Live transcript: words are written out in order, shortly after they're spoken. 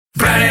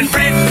Brad and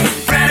Brit,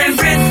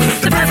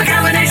 the perfect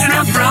combination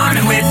of brawn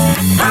and wit.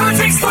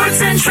 Politics,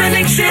 sports, and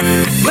trending shit.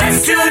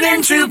 Let's tune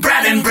into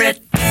Brad and Brit.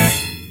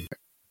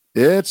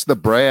 It's the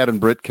Brad and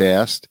Brit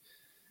cast.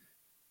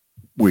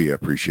 We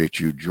appreciate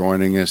you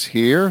joining us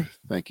here.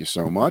 Thank you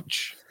so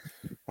much.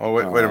 Oh,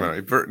 wait a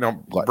minute.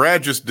 Now,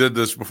 Brad just did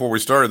this before we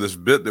started this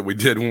bit that we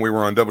did when we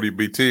were on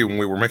WBT, when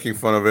we were making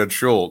fun of Ed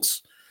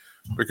Schultz,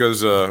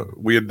 because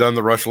we had done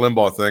the Rush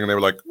Limbaugh thing, and they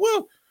were like,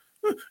 well,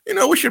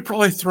 we should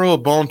probably throw a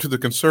bone to the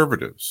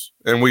conservatives.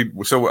 And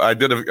so I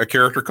did a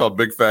character called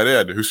Big Fat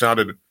Ed who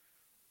sounded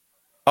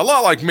a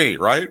lot like me,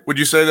 right? Would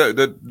you say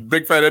that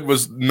Big Fat Ed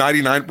was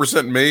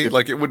 99% me?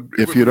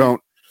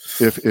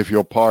 If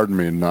you'll pardon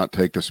me and not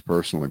take this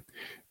personally,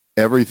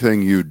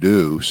 everything you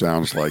do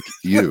sounds like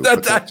you.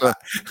 That's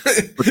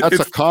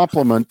a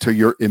compliment to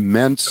your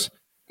immense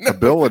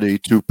ability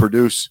to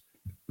produce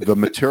the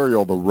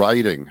material, the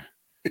writing,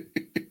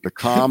 the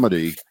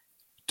comedy,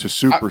 to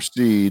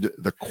supersede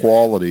the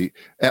quality,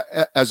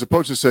 as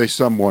opposed to say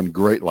someone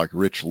great like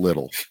Rich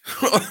Little.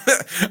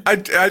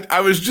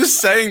 I was just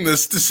saying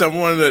this to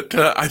someone that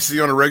I see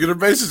on a regular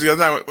basis the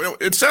other night.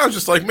 It sounds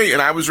just like me.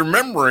 And I was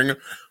remembering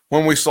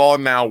when we saw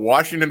now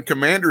Washington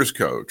Commanders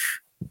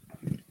coach,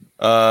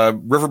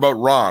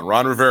 Riverboat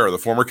Ron Rivera, the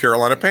former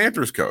Carolina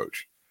Panthers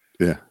coach.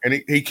 Yeah.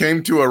 And he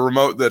came to a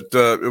remote that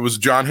it was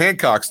John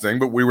Hancock's thing,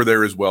 but we were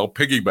there as well,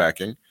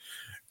 piggybacking.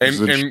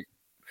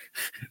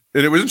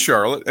 And it was in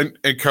Charlotte,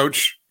 and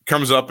Coach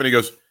comes up and he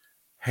goes,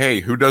 "Hey,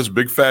 who does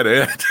Big Fat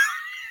Ed?"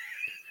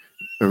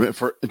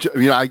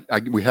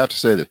 We have to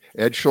say that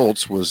Ed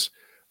Schultz was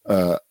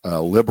a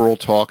liberal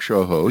talk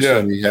show host,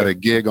 and he had a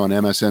gig on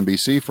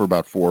MSNBC for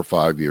about 4 or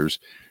 5 years.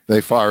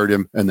 They fired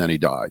him, and then he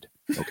died.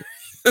 Okay,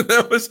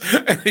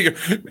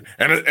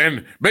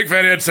 and Big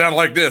Fat Ed sounded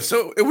like this.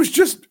 So it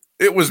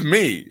was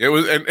me. It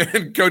was,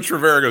 and Coach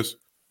Rivera goes,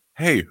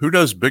 "Hey, who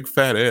does Big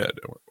Fat Ed?"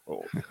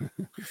 Oh.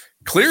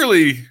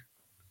 Clearly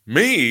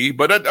me,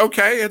 but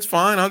okay, it's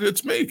fine.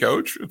 It's me,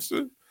 Coach.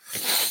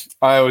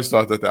 I always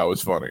thought that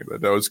was funny.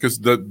 That was because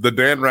the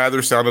Dan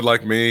Rather sounded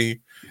like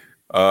me.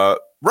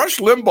 Rush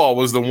Limbaugh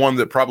was the one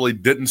that probably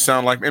didn't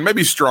sound like me, and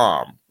maybe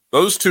Strom.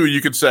 Those two, you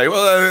could say,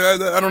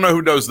 well, I don't know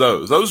who does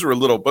those. Those are a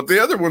little, but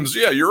the other ones,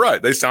 yeah, you're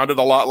right. They sounded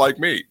a lot like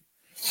me.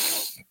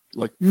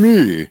 Like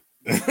me.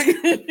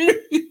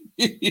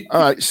 All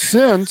right,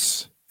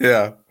 since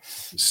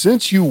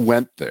you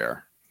went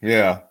there,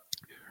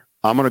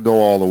 I'm going to go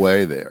all the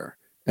way there.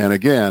 And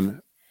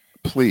again,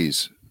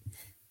 please,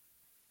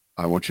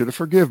 I want you to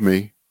forgive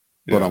me,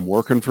 but I'm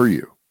working for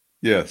you.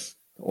 Yes.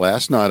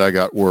 Last night I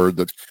got word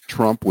that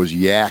Trump was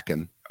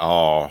yakking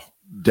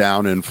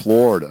down in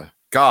Florida.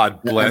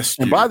 God bless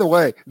you. And by the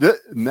way,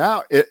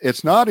 now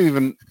it's not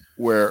even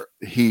where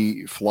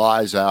he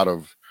flies out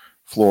of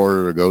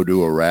Florida to go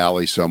do a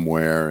rally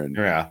somewhere in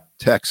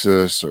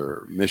Texas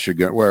or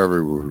Michigan,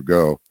 wherever we would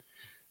go.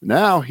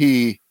 Now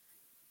he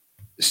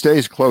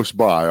stays close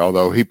by,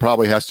 although he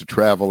probably has to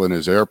travel in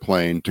his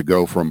airplane to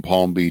go from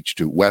Palm Beach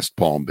to West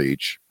Palm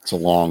Beach. It's a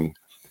long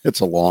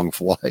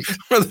flight.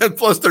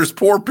 Plus there's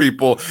poor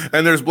people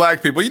and there's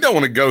black people. You don't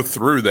want to go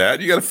through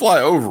that. You got to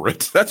fly over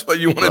it. That's what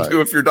you want to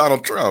do if you're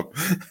Donald Trump.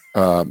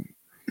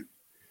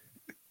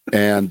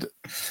 And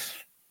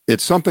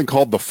it's something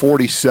called the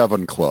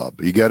 47 Club.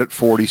 You get it?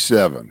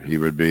 47. He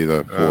would be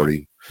the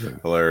 40.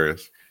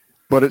 Hilarious.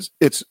 But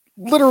it's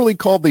literally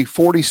called the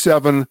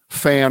 47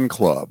 Fan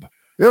Club.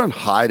 They don't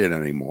hide it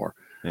anymore.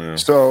 Yeah.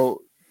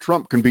 So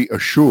Trump can be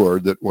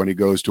assured that when he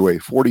goes to a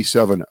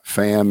 47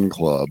 Fan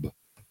Club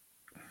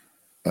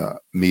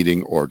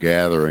meeting or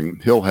gathering,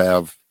 he'll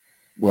have,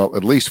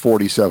 at least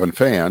 47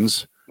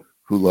 fans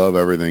who love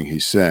everything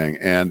he's saying.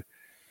 And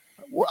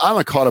I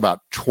only caught about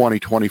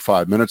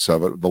 25 minutes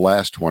of it, the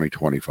last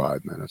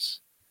 25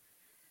 minutes.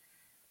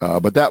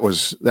 But that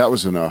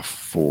was enough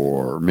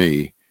for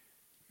me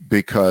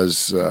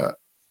because,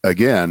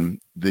 again,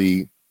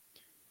 the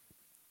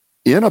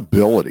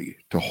inability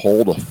to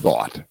hold a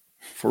thought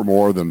for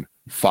more than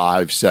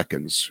 5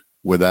 seconds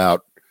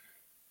without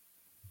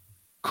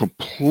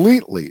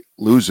completely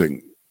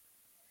losing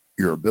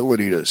your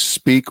ability to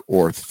speak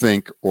or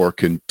think or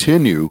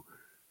continue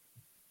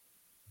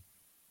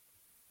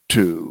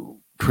to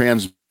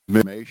transmit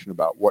information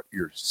about what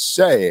you're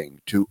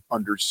saying, to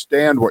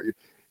understand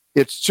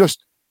it's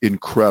just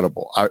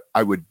incredible.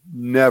 I would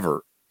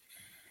never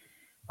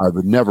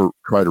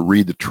try to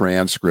read the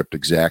transcript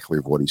exactly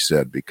of what he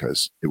said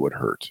because it would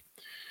hurt.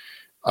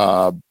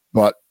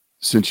 But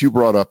since you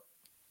brought up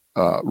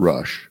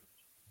Rush.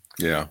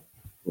 Yeah.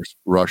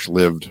 Rush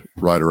lived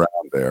right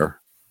around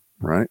there,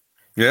 right?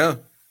 Yeah.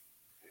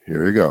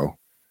 Here you go.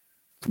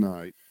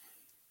 Tonight,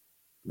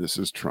 this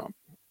is Trump.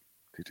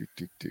 I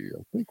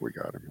think we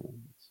got him.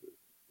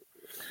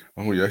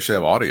 Oh, we actually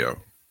have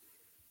audio.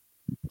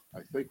 I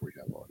think we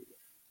have audio.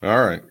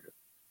 All right.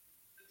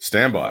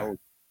 Stand by.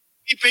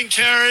 Keeping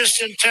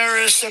terrorists and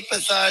terrorist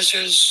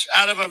sympathizers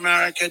out of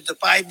America, the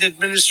Biden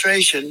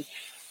administration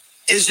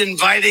is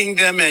inviting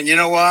them in. You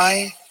know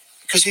why?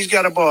 Because he's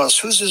got a boss.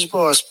 Who's his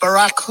boss?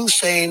 Barack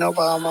Hussein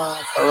Obama.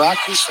 Barack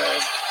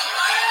Hussein.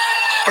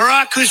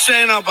 Barack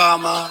Hussein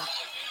Obama.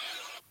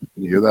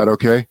 You hear that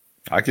okay?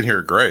 I can hear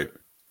it great.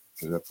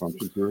 Is that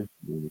pumping through?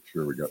 Make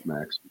sure we got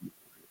Max.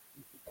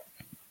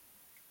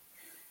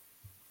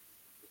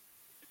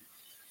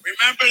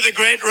 Remember the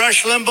great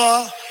Rush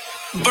Limbaugh?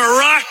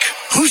 Barack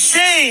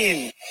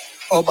Hussein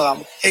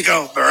Obama. Here you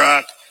go,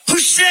 Barack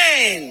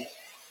Hussein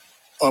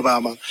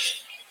Obama.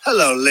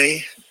 Hello,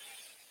 Lee.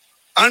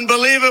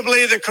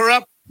 Unbelievably, the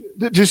corrupt.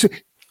 Just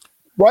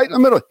right in the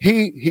middle.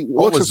 He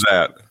What was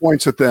that?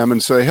 Points at them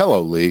and say,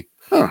 "Hello, Lee."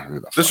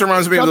 This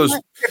reminds me of those.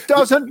 It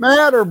doesn't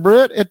matter,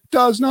 Britt. It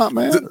does not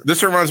matter.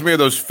 This reminds me of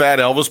those Fat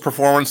Elvis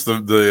performance,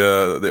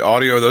 the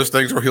audio of those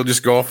things where he'll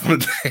just go off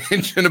on a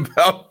tangent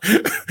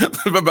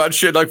about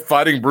shit like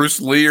fighting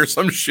Bruce Lee or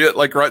some shit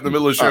like right in the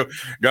middle of the show.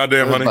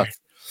 Goddamn, honey.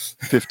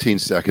 15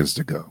 seconds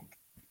to go.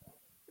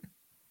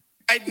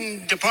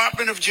 Biden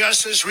Department of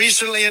Justice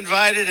recently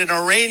invited an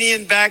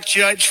Iranian-backed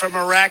judge from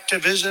Iraq to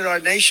visit our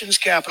nation's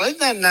capital. Isn't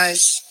that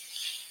nice?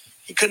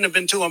 He couldn't have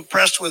been too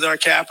impressed with our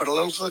capital.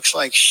 It looks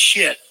like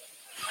shit.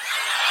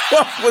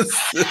 What was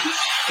this?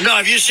 No,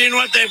 have you seen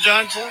what they've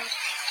done to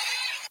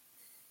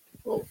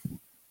it?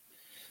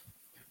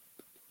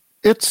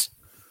 It's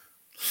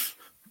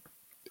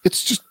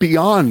just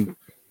beyond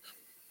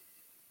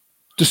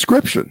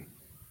description.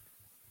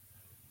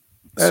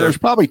 There's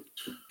probably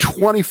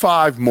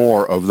 25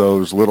 more of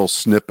those little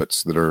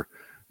snippets that are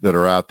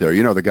out there.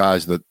 You know, the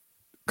guys that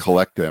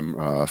collect them,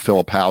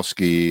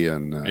 Filipowski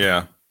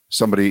and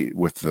somebody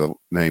with the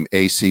name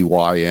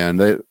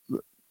ACYN.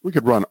 We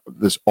could run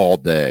this all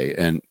day,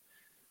 and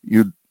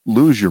you'd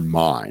lose your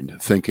mind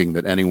thinking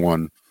that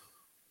anyone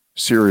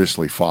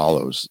seriously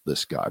follows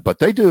this guy, but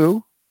they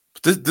do.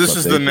 This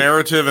is the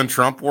narrative in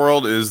Trump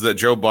world: is that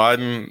Joe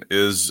Biden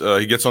is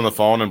he gets on the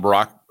phone and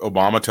Barack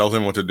Obama tells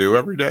him what to do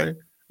every day.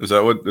 Is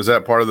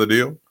that part of the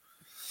deal?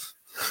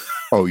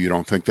 Oh, you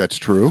don't think that's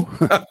true?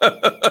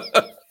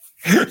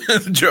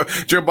 Joe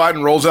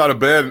Biden rolls out of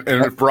bed,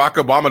 and if Barack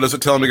Obama doesn't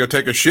tell him to go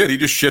take a shit, he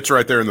just shits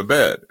right there in the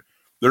bed.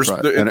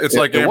 It's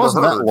like it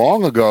wasn't that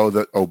long ago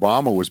that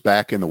Obama was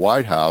back in the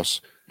White House.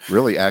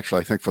 Really,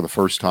 actually, I think for the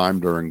first time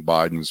during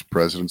Biden's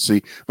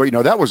presidency. But you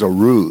know, that was a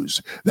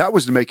ruse. That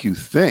was to make you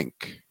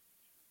think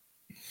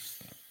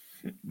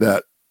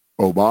that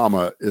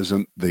Obama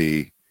isn't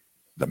the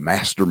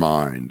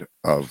mastermind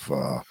of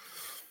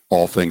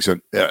all things.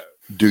 And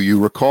do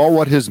you recall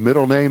what his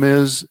middle name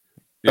is?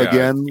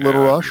 Again,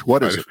 Little Rush.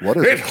 What is it?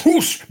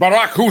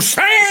 Barack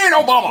Hussein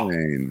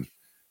Obama.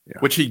 Yeah.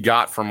 Which he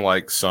got from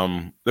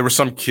there was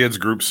some kids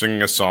group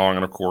singing a song,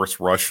 and of course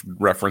Rush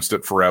referenced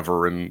it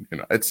forever, and you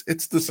know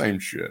it's the same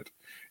shit.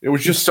 It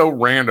was just so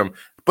random.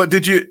 But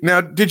did you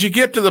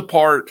get to the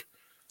part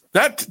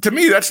that, to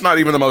me, that's not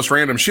even the most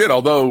random shit,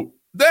 although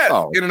that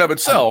in and of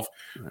itself.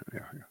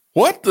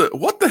 What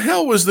the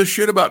hell was the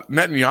shit about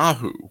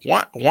Netanyahu?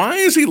 Why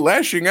is he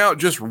lashing out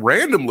just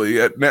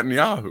randomly at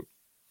Netanyahu?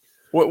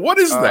 What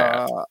is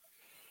that?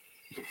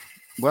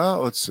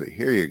 Well, let's see.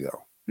 Here you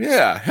go.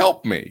 Yeah,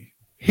 help me.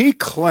 He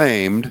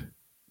claimed,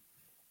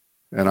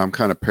 and I'm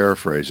kind of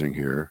paraphrasing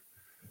here,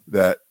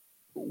 that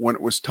when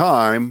it was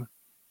time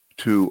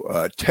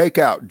to take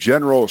out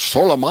General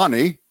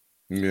Soleimani,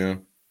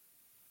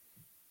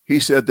 he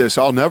said this: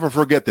 "I'll never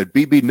forget that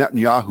Bibi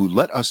Netanyahu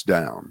let us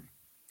down."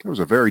 It was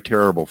a very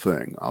terrible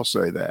thing. I'll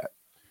say that.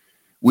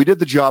 We did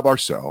the job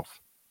ourselves,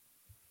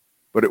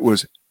 but it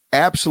was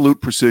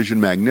absolute precision,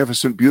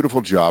 magnificent,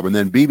 beautiful job. And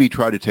then Bibi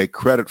tried to take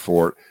credit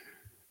for it.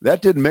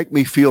 That didn't make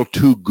me feel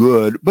too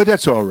good, but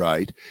that's all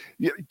right.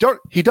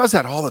 He does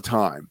that all the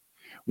time.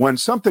 When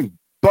something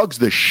bugs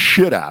the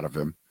shit out of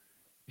him,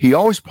 he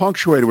always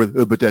punctuated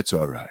with, but that's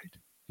all right.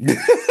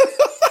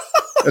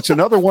 That's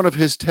another one of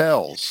his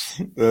tells.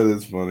 That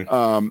is funny.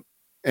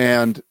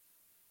 And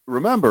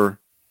remember,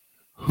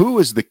 who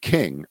is the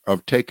king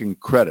of taking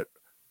credit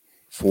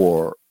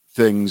for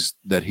things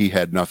that he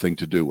had nothing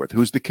to do with?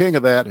 Who's the king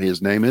of that?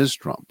 His name is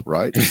Trump,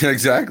 right?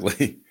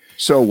 Exactly.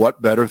 So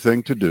what better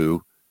thing to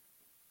do?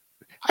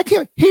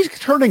 He's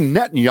turning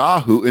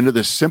Netanyahu into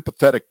this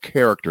sympathetic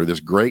character, this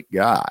great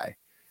guy.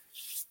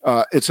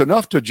 It's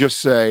enough to just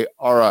say,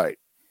 all right,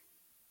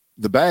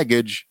 the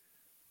baggage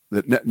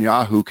that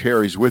Netanyahu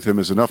carries with him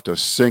is enough to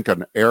sink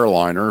an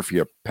airliner if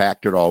you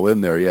packed it all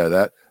in there.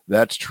 Yeah,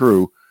 that's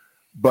true.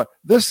 But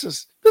this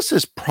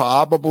is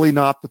probably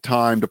not the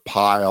time to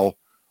pile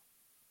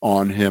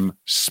on him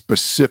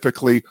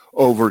specifically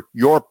over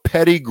your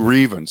petty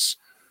grievance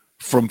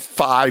from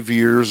 5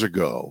 years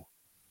ago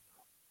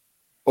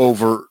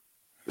over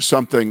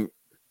something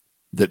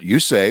that you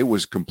say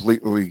was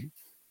completely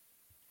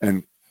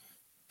and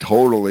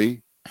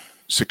totally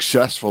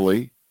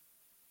successfully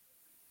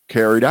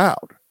carried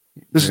out.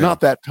 This is not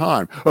that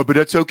time. Oh, but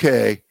that's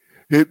okay.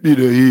 He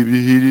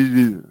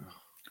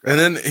and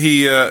then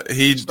he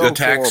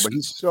attacks.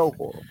 He's so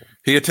horrible.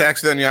 He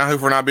attacks Netanyahu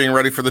for not being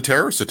ready for the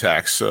terrorist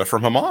attacks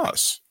from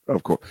Hamas.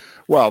 Of course.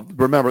 Well,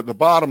 remember, the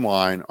bottom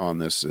line on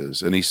this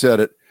is, and he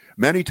said it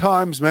many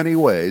times, many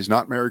ways,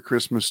 not Merry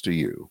Christmas to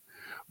you,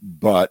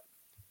 but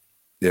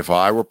if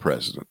I were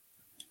president,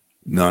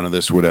 none of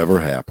this would ever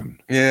happen.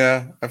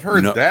 Yeah, I've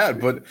heard that,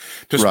 but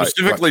to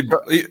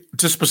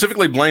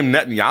specifically blame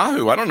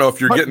Netanyahu, I don't know if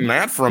you're getting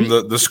that from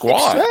the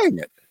squad. Saying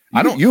it.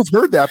 You've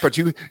heard that, but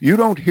you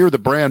don't hear the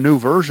brand new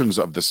versions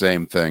of the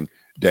same thing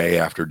day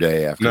after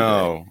day after day.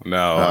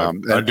 No.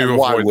 I do.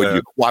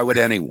 Why would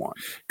anyone?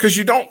 Because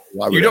you don't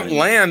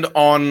land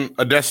on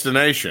a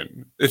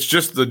destination. It's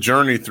just the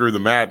journey through the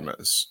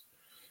madness,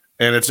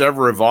 and it's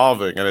ever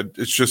evolving, and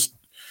it's just.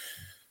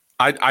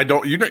 I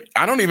don't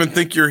even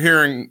think you're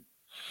hearing.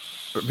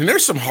 I mean,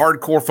 there's some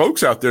hardcore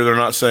folks out there that are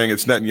not saying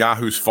it's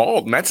Netanyahu's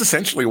fault, and that's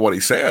essentially what he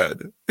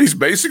said. He's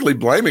basically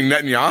blaming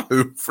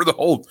Netanyahu for the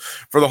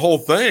whole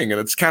thing, and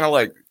it's kind of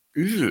like,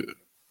 ew,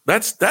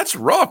 that's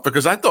rough,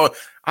 because I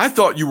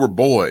thought you were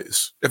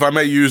boys. If I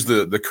may use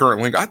the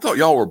current link, I thought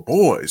y'all were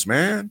boys,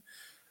 man.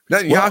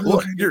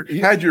 Netanyahu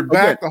had your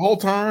back the whole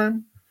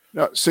time.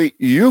 No, see,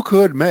 you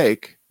could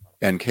make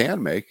and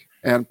can make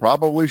and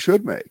probably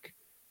should make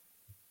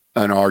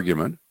an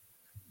argument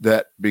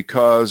that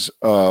because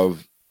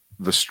of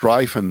the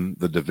strife and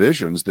the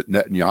divisions that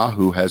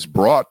Netanyahu has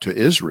brought to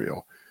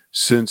Israel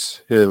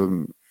since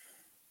him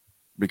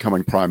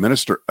becoming prime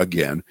minister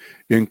again,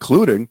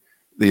 including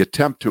the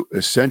attempt to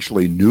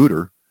essentially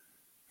neuter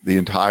the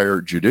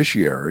entire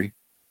judiciary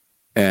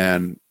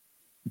and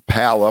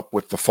pal up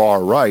with the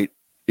far right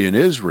in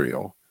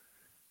Israel,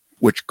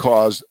 which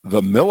caused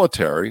the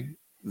military,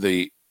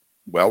 the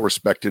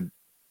well-respected,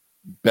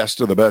 best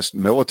of the best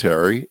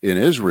military in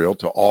Israel,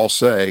 to all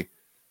say,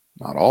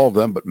 not all of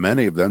them, but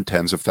many of them,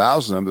 tens of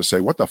thousands of them, to say,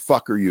 what the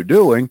fuck are you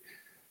doing?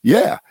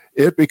 Yeah,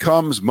 it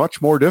becomes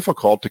much more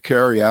difficult to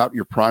carry out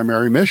your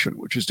primary mission,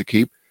 which is to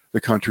keep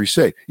the country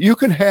safe. You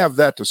can have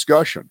that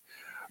discussion,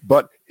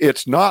 but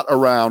it's not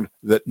around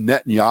that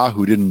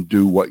Netanyahu didn't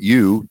do what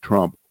you,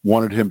 Trump,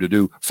 wanted him to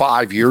do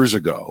 5 years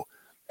ago,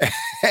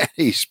 and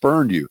he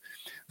spurned you.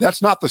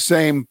 That's not the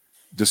same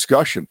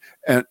discussion.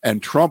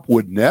 And Trump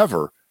would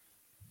never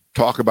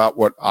talk about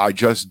what I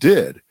just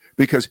did,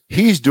 because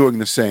he's doing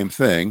the same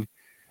thing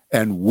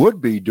and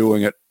would be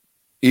doing it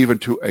even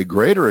to a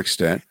greater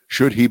extent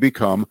should he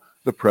become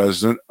the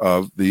president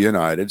of the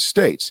United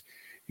States.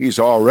 He's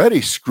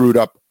already screwed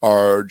up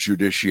our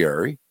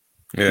judiciary.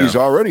 Yeah. He's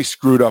already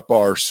screwed up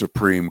our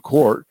Supreme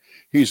Court.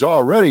 He's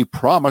already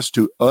promised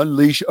to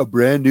unleash a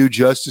brand new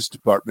Justice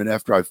Department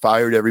after I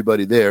fired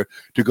everybody there,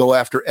 to go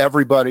after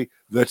everybody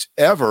that's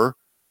ever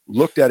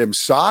looked at him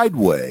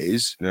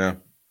sideways. Yeah.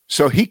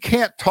 So he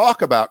can't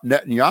talk about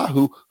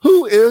Netanyahu,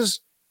 who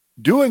is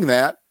doing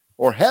that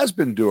or has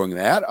been doing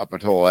that up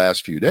until the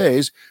last few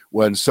days,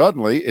 when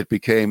suddenly it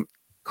became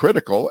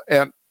critical,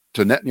 and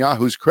to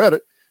Netanyahu's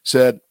credit,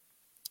 said,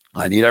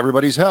 I need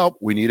everybody's help.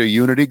 We need a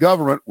unity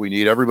government. We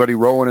need everybody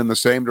rowing in the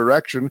same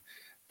direction.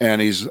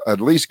 And he's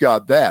at least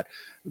got that.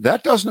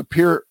 That doesn't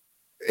appear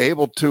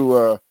able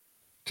to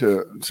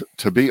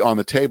be on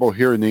the table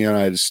here in the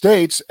United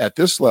States at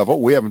this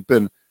level. We haven't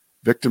been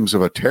victims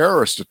of a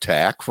terrorist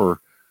attack for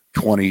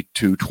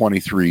 22,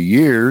 23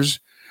 years,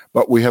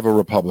 but we have a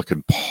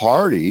Republican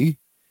Party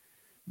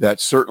that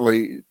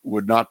certainly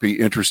would not be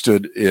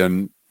interested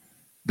in.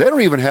 They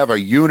don't even have a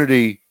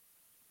unity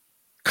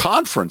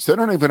conference. They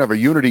don't even have a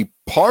unity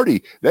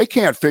party. They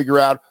can't figure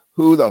out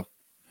who the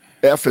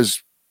F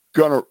is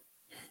going to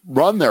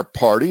run their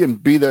party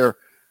and be their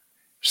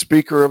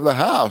Speaker of the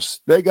House.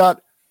 They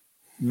got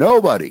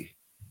nobody.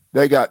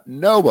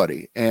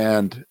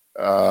 And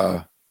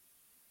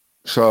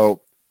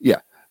so,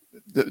 yeah.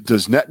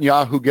 Does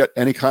Netanyahu get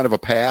any kind of a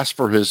pass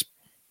for his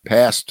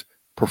past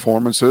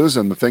performances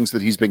and the things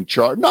that he's being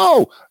charged?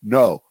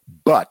 No.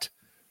 But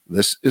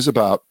this is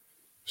about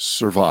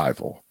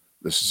survival.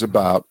 This is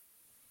about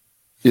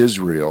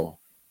Israel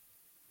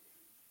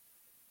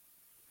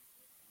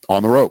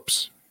on the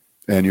ropes.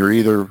 And you're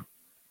either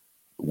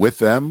with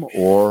them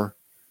or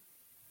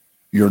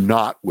you're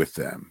not with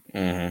them.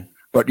 Mm-hmm.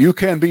 But you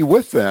can be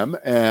with them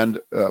and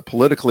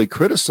politically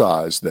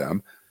criticize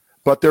them.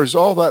 But there's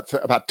all that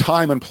about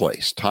time and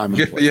place.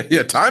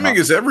 Yeah. Timing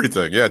is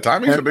everything. Yeah,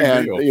 timing's a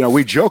big deal. You know,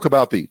 we joke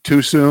about the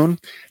too soon.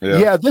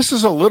 Yeah, this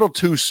is a little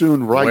too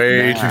soon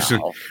Way now. Too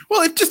soon.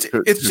 Well,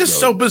 it's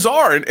just so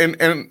bizarre.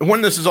 And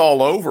when this is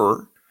all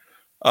over,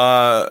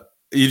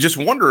 you just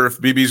wonder if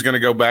BB's going to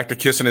go back to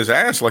kissing his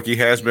ass like he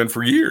has been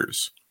for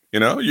years. You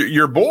know,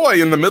 your boy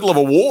in the middle of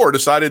a war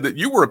decided that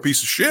you were a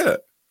piece of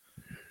shit.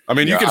 I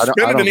mean, you can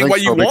spin it any way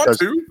you want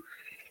to.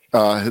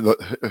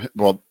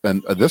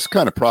 And this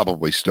kind of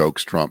probably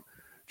stokes Trump.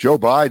 Joe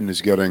Biden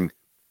is getting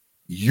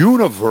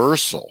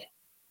universal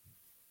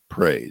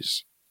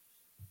praise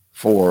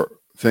for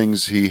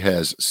things he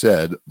has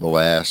said the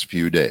last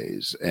few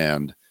days,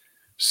 and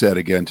said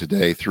again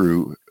today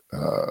through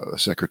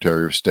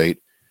Secretary of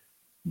State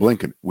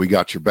Blinken. We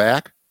got your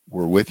back.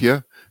 We're with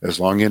you. As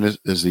long as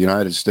the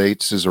United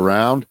States is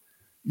around,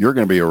 you're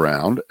going to be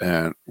around,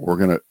 and we're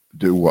going to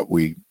do what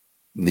we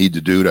need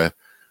to do to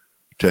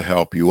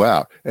help you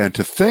out. And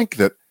to think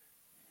that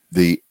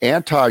the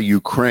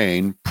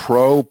anti-Ukraine,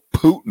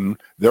 pro-Putin,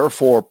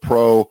 therefore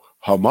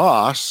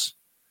pro-Hamas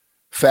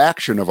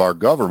faction of our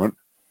government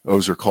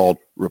Those are called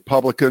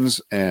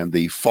Republicans and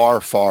the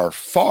far, far,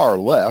 far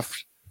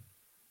left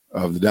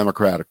of the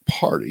Democratic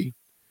Party,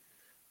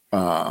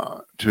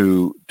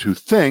 to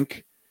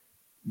think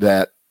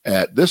that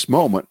at this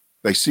moment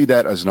they see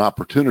that as an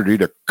opportunity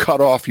to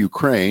cut off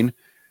Ukraine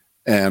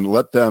and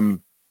let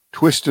them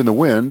twist in the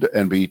wind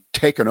and be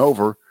taken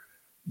over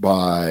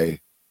by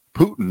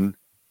Putin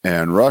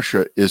and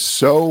Russia is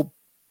so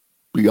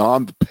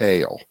beyond the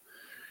pale.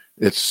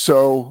 It's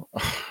so,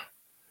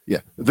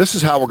 yeah, this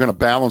is how we're going to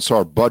balance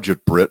our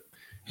budget, Britt.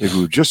 If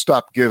we just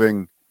stop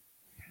giving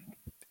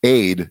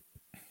aid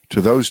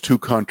to those two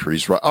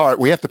countries, right? All right,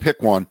 we have to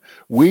pick one.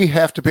 We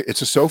have to pick.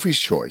 It's a Sophie's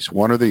choice,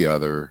 one or the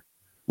other.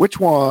 Which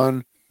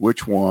one?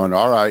 Which one?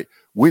 All right,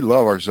 we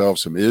love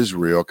ourselves some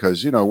Israel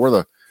because, you know,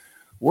 we're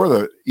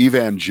the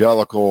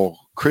evangelical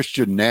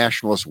Christian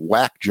nationalist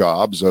whack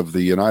jobs of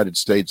the United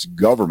States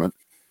government.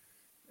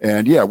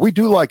 And yeah, we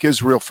do like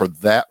Israel for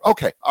that.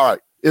 Okay, all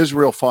right,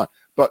 Israel, fine.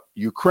 But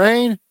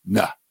Ukraine,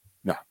 no,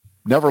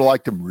 never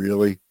liked them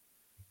really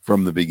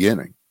from the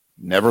beginning.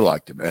 Never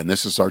liked them. And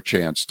this is our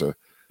chance to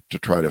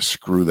try to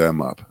screw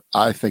them up.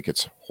 I think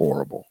it's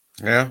horrible.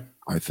 Yeah.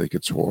 I think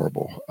it's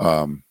horrible.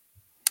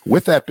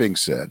 With that being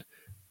said,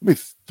 let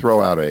me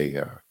throw out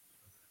a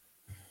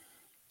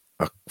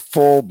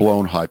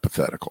full-blown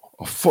hypothetical.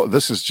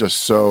 This is just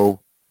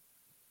so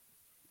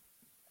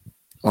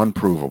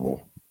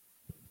unprovable.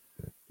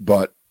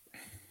 But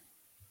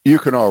you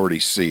can already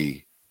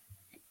see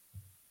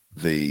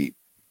the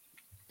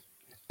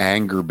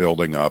anger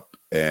building up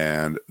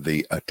and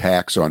the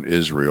attacks on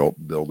Israel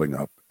building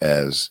up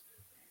as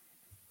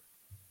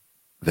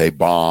they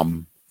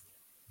bomb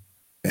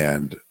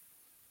and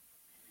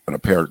an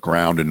apparent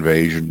ground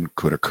invasion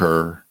could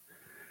occur.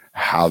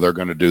 How they're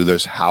going to do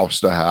this house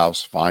to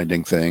house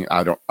finding thing,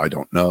 I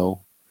don't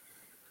know.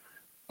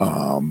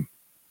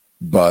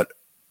 But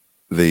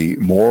the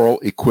moral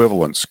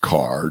equivalence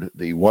card,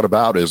 the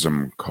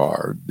whataboutism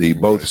card, the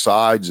both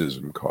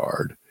sidesism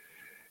card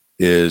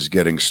is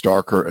getting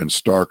starker and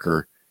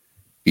starker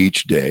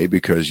each day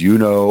because you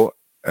know,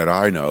 and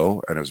I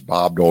know, and as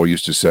Bob Dole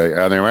used to say,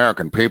 and the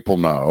American people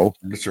know,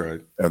 That's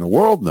right, and the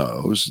world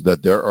knows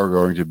that there are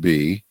going to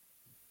be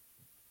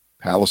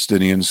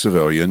Palestinian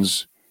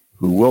civilians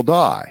who will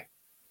die.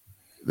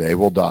 They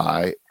will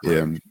die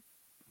in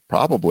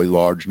probably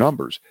large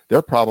numbers.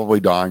 They're probably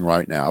dying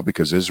right now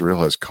because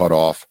Israel has cut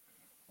off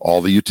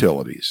all the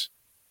utilities.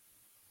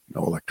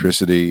 No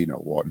electricity, no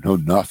water, no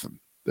nothing.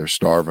 They're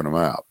starving them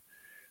out.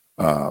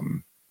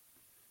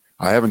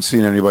 I haven't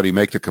seen anybody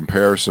make the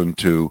comparison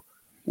to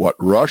what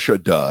Russia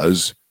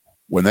does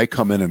when they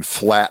come in and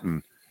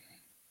flatten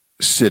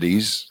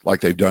cities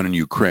like they've done in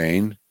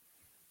Ukraine,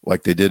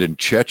 like they did in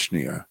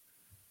Chechnya.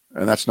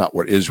 And that's not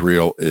what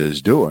Israel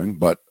is doing,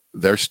 but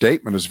their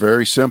statement is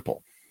very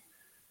simple.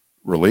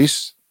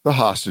 Release the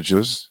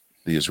hostages,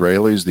 the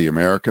Israelis, the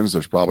Americans,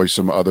 there's probably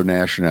some other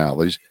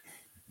nationalities.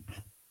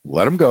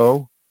 Let them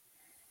go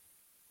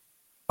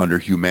under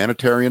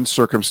humanitarian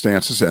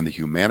circumstances, and the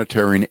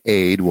humanitarian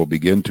aid will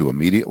begin to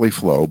immediately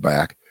flow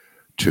back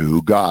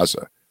to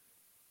Gaza.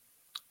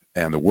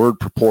 And the word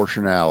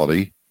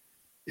proportionality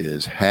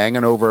is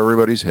hanging over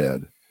everybody's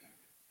head.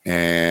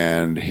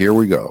 And here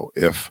we go.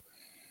 If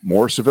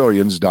more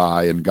civilians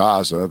die in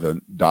Gaza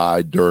than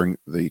died during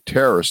the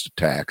terrorist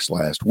attacks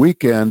last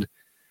weekend,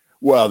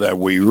 well, then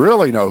we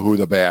really know who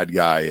the bad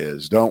guy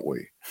is, don't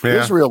we?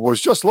 Yeah. Israel was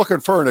just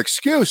looking for an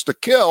excuse to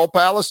kill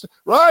Palestine,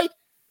 right?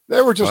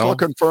 They were just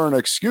looking for an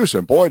excuse,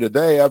 and boy, did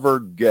they ever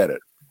get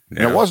it.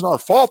 Yeah. And it wasn't our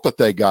fault that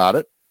they got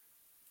it.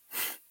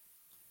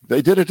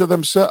 They did it to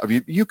themselves.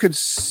 You can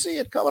see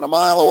it coming a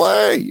mile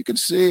away. You can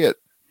see it.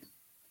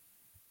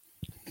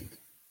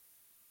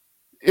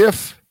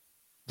 If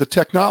the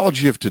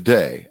technology of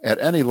today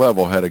at any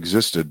level had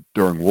existed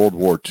during World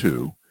War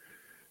II,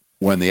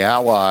 when the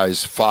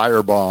Allies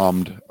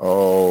firebombed,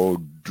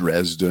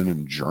 Dresden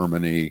and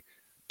Germany,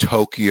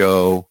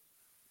 Tokyo,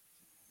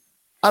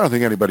 I don't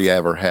think anybody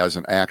ever has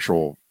an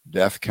actual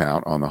death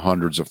count on the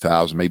hundreds of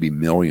thousands, maybe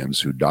millions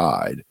who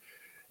died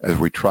as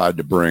we tried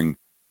to bring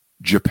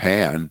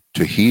Japan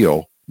to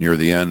heel near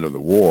the end of the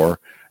war,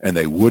 and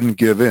they wouldn't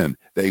give in.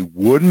 They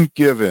wouldn't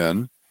give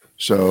in.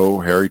 So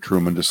Harry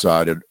Truman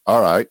decided,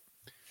 all right,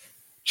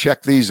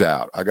 check these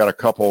out. I got a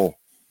couple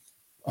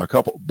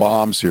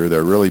bombs here.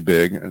 They're really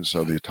big. And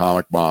so the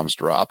atomic bombs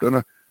dropped,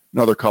 and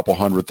another couple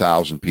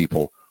 100,000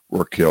 people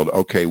were killed.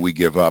 Okay, we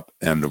give up.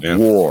 End of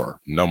war.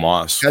 No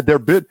mas. Had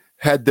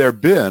there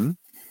been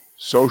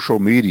social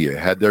media,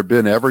 had there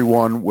been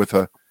everyone with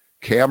a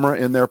camera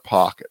in their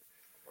pocket,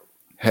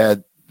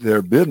 had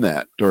there been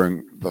that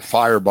during the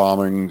fire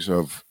bombings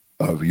of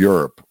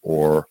Europe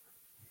or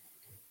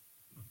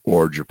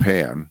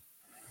Japan,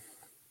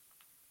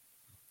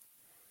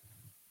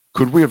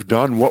 could we have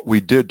done what we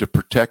did to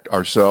protect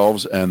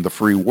ourselves and the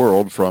free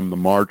world from the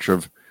march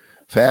of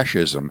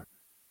fascism,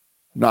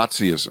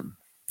 Nazism?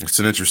 It's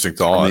an interesting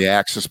thought. The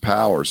Axis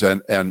powers,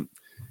 and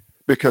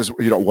because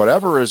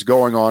whatever is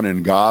going on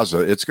in Gaza,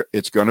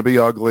 it's going to be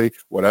ugly.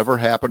 Whatever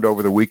happened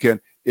over the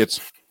weekend,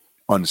 it's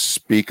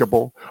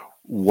unspeakable.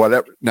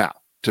 Whatever. Now,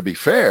 to be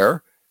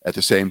fair, at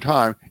the same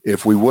time,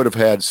 if we would have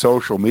had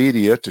social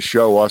media to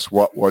show us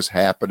what was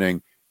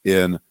happening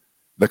in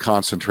the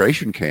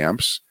concentration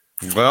camps,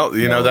 well,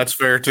 that's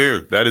fair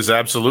too. That is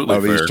absolutely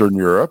of fair. Eastern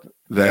Europe,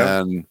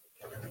 then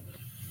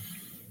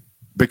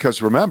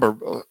because remember,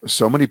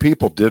 so many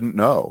people didn't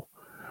know,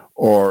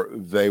 or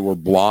they were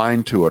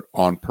blind to it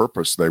on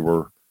purpose. They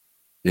were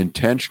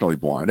intentionally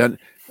blind, and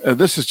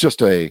this is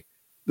just an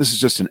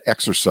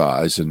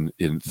exercise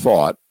in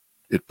thought.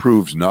 It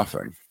proves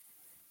nothing.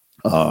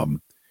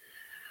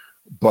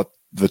 But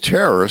the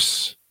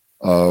terrorists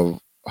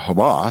of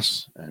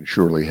Hamas and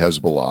surely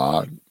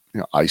Hezbollah,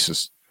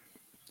 ISIS,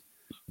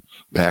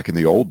 back in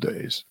the old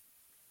days,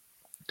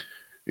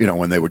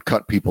 when they would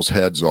cut people's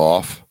heads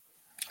off,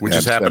 which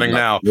is happening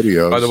now.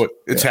 Videos. By the way,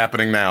 it's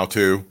happening now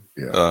too.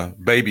 Yeah.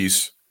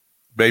 Babies,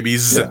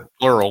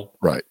 plural.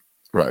 Right.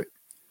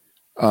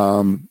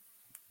 I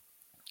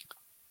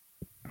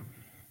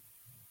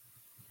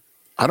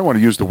don't want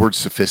to use the word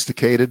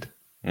sophisticated.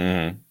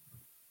 Mm-hmm.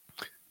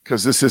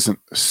 Because this isn't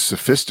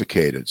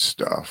sophisticated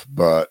stuff,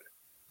 but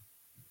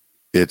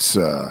it's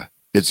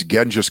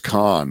Genghis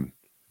Khan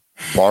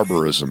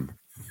barbarism.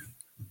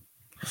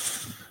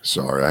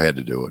 Sorry, I had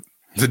to do it.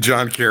 The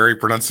John Kerry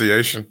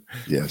pronunciation.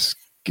 Yes,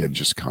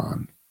 Genghis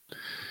Khan.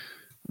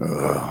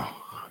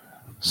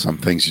 Some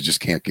things you just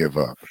can't give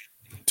up.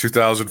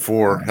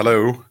 2004.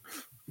 Hello.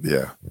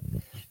 Yeah.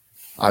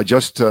 I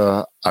just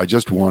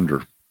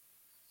wonder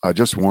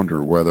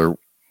whether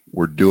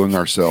we're doing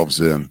ourselves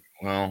in.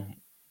 Well,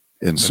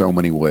 in so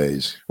many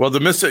ways. Well,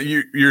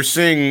 you're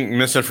seeing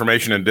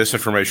misinformation and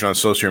disinformation on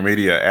social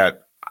media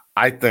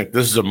I think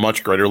this is a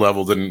much greater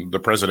level than the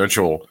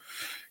presidential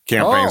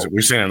campaigns that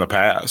we've seen in the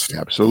past.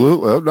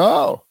 Absolutely.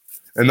 No.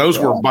 And those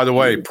were, by the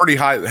way, pretty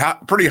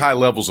high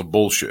levels of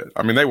bullshit.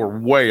 I mean, they were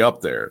way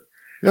up there.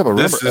 Yeah, but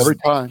remember, every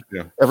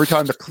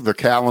time the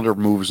calendar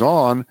moves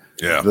on,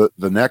 the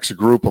next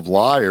group of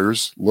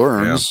liars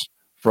learns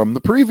from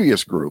the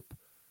previous group,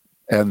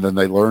 and then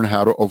they learn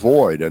how to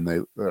avoid. And they,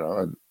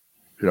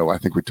 I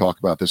think we talked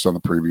about this on the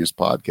previous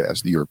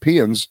podcast. The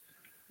Europeans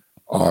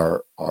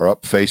are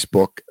up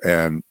Facebook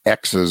and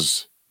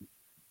X's,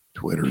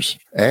 Twitter's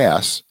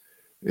ass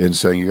in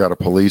saying you got to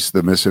police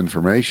the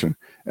misinformation.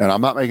 And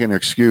I'm not making an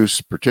excuse,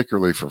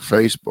 particularly for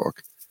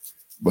Facebook,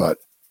 but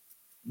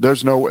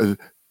there's no.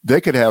 They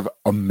could have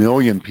 1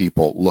 million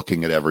people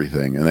looking at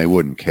everything and they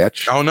wouldn't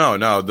catch. Oh no.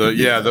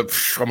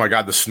 Oh my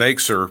God, the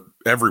snakes are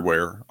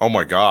everywhere. Oh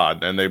my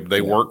God. And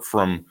they work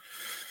from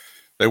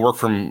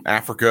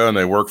Africa, and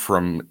they work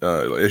from,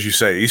 as you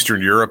say,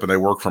 Eastern Europe, and they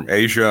work from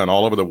Asia and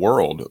all over the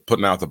world,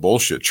 putting out the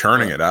bullshit,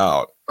 churning it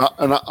out.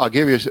 And I'll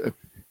give you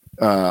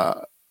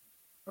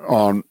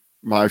on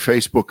my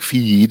Facebook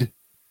feed,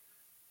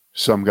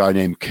 some guy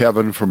named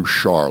Kevin from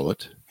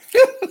Charlotte.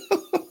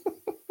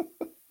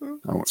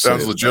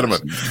 Sounds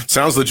legitimate.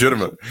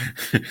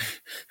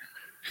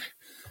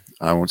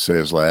 I won't say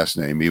his last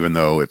name, even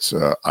though it's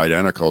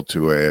identical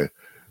to a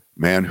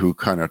man who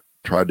kind of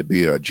tried to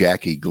be a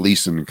Jackie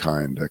Gleason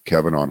kind of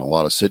Kevin on a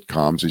lot of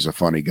sitcoms. He's a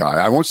funny guy.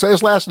 I won't say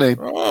his last name.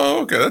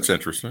 Oh, okay. That's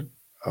interesting.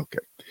 Okay.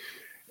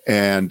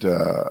 And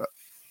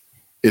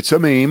it's a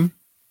meme.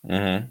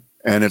 Mm-hmm.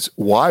 And it's,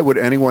 why would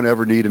anyone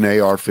ever need an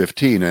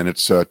AR-15? And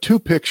it's 2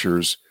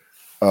 pictures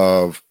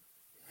of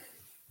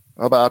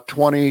about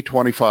 20,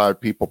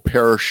 25 people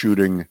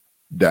parachuting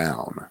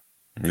down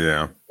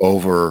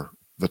over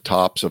the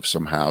tops of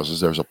some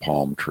houses. There's a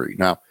palm tree.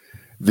 Now,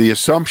 the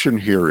assumption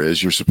here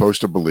is you're supposed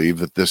to believe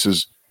that this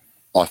is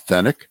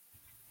authentic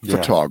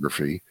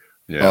photography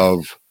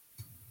of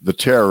the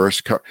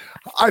terrorists.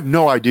 I have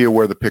no idea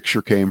where the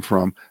picture came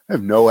from. I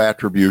have no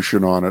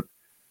attribution on it.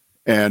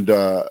 And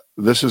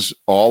this is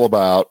all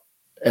about,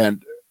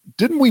 and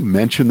didn't we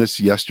mention this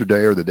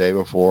yesterday or the day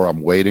before?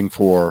 I'm waiting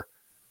for,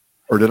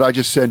 or did I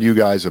just send you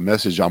guys a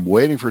message? I'm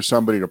waiting for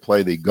somebody to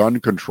play the gun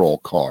control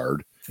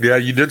card. Yeah,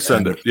 you did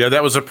send it. Yeah,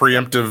 that was a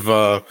preemptive.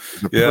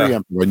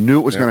 Preemptive. I knew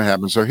it was going to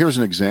happen. So here's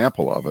an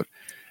example of it.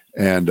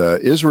 And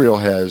Israel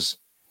has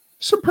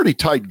some pretty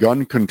tight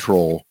gun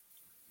control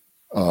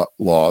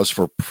laws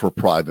for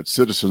private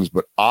citizens,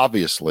 but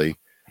obviously,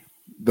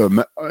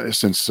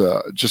 since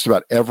just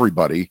about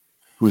everybody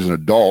who's an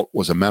adult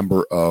was a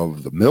member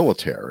of the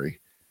military,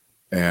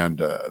 and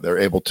they're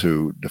able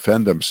to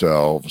defend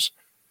themselves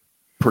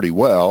pretty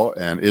well.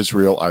 And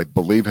Israel, I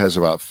believe, has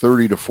about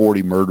 30 to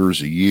 40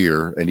 murders a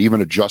year, and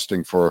even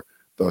adjusting for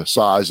the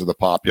size of the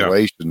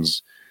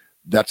populations,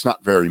 that's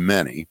not very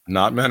many.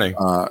 Not many.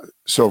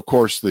 So, of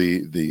course,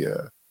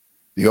 the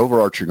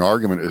overarching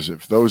argument is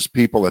if those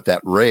people at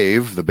that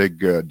rave, the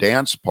big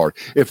dance part,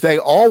 if they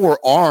all were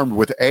armed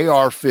with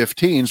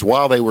AR-15s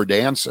while they were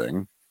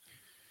dancing,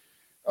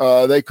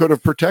 they could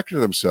have protected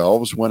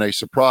themselves when a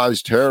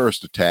surprise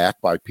terrorist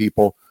attack by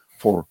people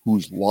for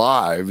whose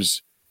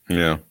lives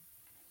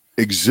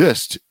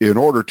exist in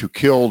order to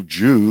kill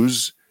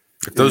Jews.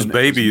 If those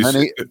babies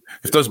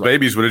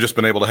would have just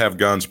been able to have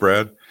guns,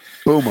 Brad.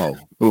 Boomo.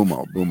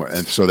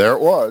 And so there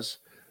it was.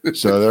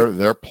 So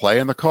they're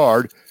playing the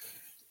card.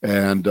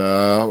 And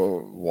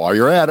while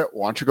you're at it,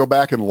 why don't you go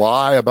back and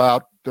lie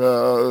about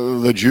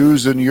the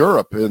Jews in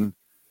Europe in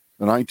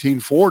the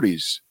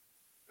 1940s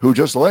who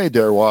just laid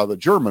there while the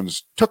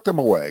Germans took them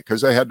away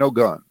because they had no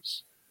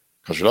guns.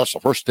 Because that's the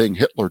first thing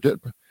Hitler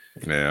did.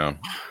 Yeah.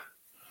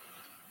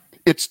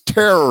 It's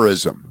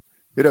terrorism.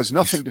 It has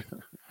nothing to...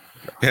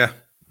 Yeah.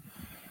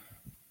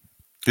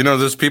 You know,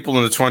 there's people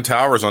in the Twin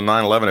Towers on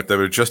 9/11 if they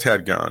would have just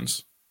had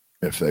guns.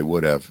 If they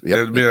would have.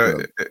 Yep,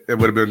 it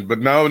would have been, but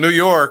no, New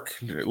York,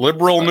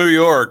 liberal New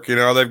York, you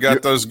know, they've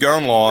got those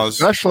gun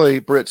laws. Especially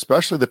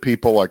the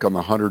people like on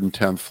the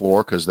 110th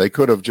floor, because they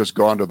could have just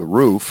gone to the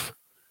roof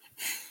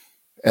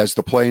as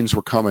the planes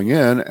were coming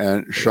in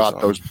and shot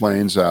those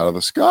planes out of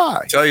the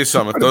sky. Tell you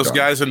something, those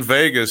guys in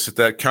Vegas at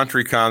that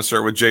country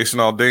concert with Jason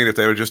Aldean, if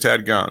they would have just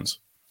had guns,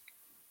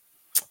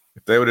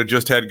 they would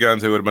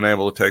have been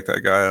able to take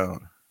that guy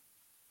out.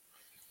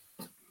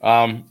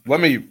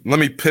 Let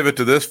me pivot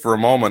to this for a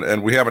moment,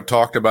 and we haven't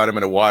talked about him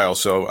in a while.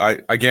 So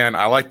I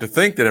like to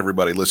think that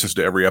everybody listens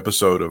to every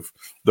episode of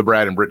the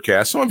Brad and Britt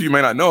cast. Some of you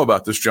may not know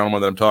about this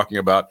gentleman that I'm talking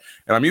about,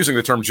 and I'm using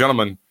the term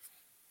gentleman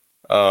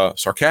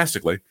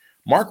sarcastically.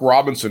 Mark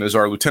Robinson is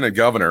our lieutenant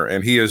governor,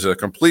 and he is a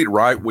complete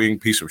right-wing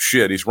piece of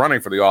shit. He's running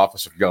for the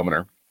office of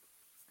governor.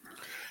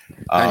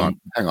 Hang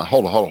on.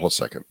 Hold on a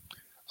second.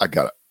 I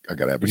got to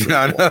have it.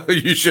 Yeah, no,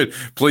 you should.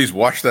 Please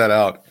wash that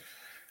out.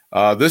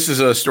 This is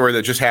a story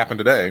that just happened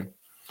today.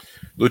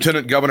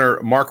 Lieutenant Governor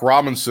Mark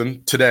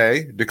Robinson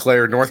today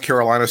declared North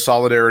Carolina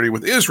Solidarity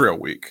with Israel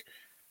Week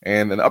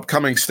and an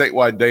upcoming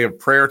statewide day of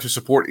prayer to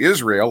support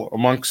Israel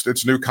amongst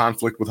its new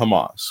conflict with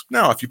Hamas.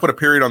 Now, if you put a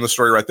period on the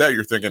story right there,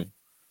 you're thinking,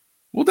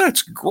 well,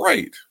 that's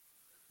great.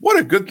 What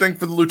a good thing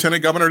for the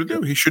lieutenant governor to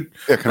do. He should.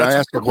 Yeah, can I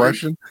ask a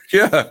question?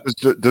 Yeah.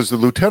 Does the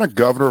lieutenant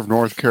governor of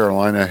North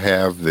Carolina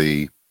have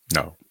the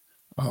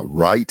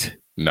right?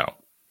 No.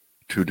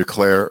 To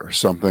declare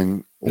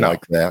something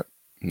like that?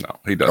 No,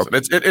 he doesn't.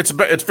 Okay.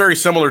 It's very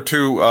similar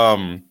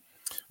to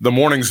the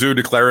Morning Zoo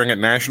declaring it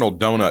National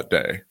Donut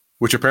Day,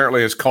 which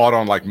apparently is caught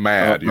on like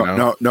mad.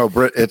 No,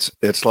 Britt.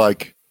 It's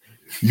like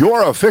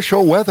your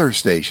official weather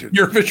station.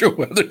 Your official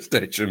weather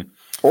station.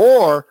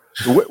 Or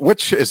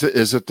which is it?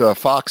 Is it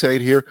Fox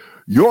 8 here?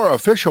 Your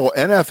official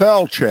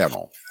NFL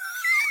channel.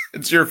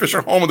 It's your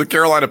official home of the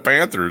Carolina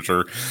Panthers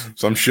or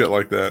some shit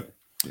like that.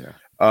 Yeah.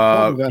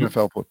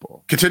 NFL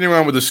football. Continuing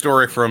on with the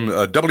story from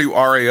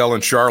WRAL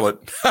in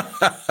Charlotte.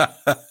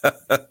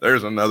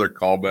 There's another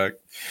callback.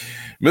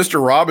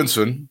 Mr.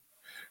 Robinson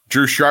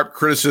drew sharp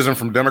criticism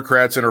from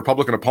Democrats and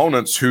Republican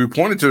opponents who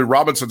pointed to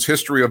Robinson's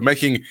history of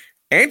making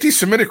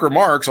anti-Semitic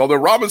remarks, although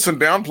Robinson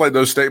downplayed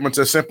those statements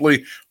as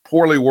simply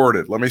poorly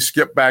worded. Let me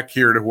skip back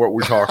here to what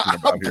we're talking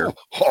about here.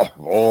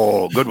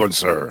 Oh, good one,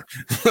 sir.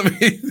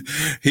 Let me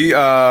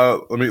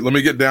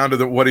get down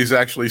to what he's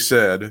actually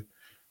said.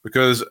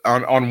 Because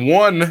on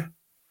one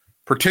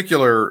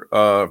particular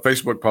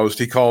Facebook post,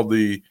 he called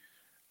the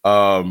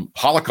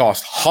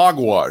Holocaust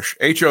hogwash,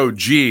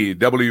 HOGWASH.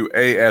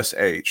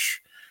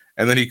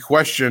 And then he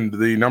questioned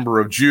the number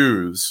of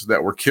Jews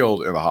that were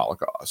killed in the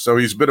Holocaust. So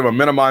he's a bit of a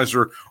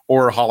minimizer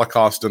or a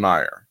Holocaust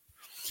denier.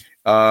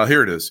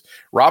 Here it is.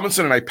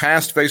 Robinson, in a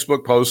past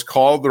Facebook post,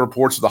 called the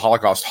reports of the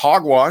Holocaust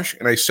hogwash.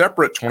 In a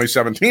separate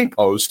 2017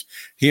 post,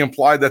 he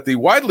implied that the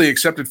widely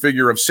accepted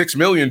figure of 6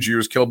 million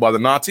Jews killed by the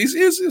Nazis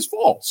is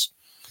false.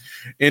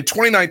 In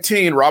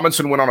 2019,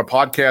 Robinson went on a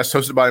podcast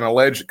hosted by an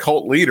alleged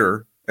cult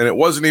leader, and it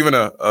wasn't even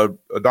a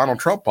Donald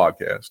Trump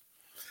podcast,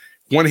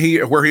 where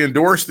he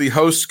endorsed the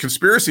host's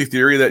conspiracy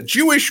theory that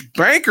Jewish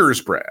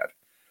bankers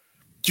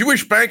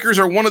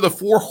are one of the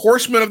 4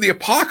 horsemen of the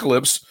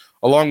apocalypse,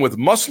 along with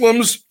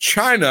Muslims,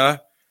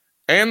 China,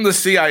 and the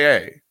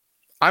CIA.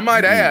 I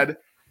might add,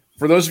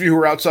 for those of you who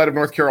are outside of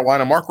North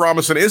Carolina, Mark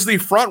Robinson is the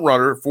front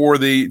runner for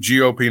the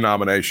GOP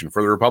nomination,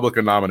 for the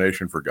Republican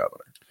nomination for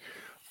governor.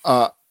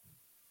 I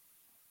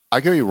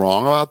could be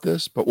wrong about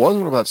this, but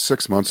wasn't it about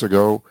 6 months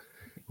ago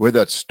with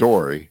that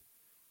story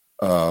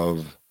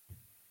of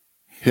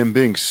him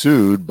being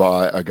sued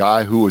by a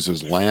guy who was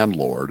his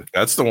landlord?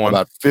 That's the one.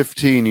 About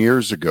 15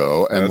 years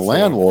ago, and the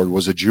landlord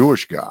was a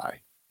Jewish guy.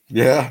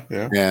 Yeah.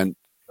 And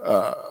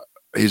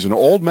he's an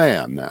old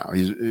man now.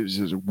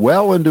 He's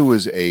well into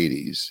his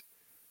 80s.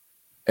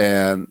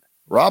 And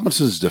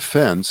Robinson's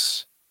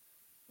defense,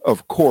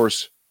 of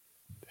course,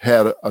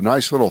 had a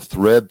nice little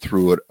thread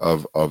through it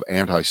of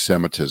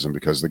anti-Semitism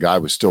because the guy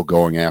was still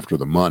going after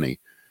the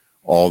money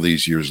all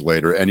these years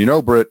later.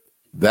 And Britt,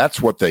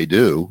 that's what they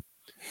do.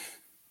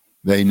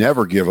 They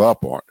never give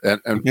up on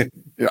it. And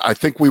I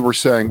think we were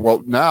saying,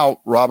 well,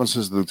 now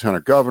Robinson's the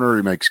lieutenant governor.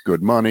 He makes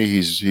good money.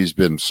 He's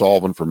been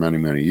solvent for many,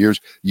 many years.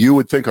 You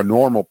would think a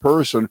normal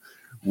person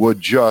would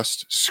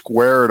just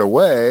square it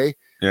away.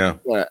 Yeah.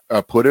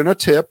 Put in a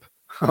tip.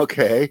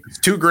 Okay. It's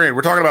 $2,000.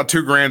 We're talking about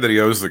 $2,000 that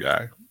he owes the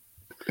guy.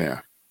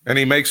 Yeah. And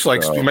he makes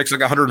like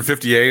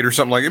 158 or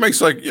something like. He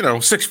makes like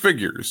 6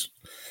 figures.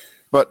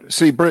 But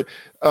see, Britt,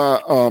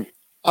 I'm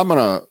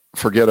gonna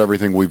forget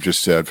everything we've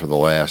just said for the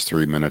last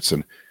 3 minutes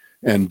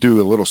and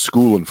do a little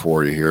schooling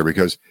for you here,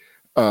 because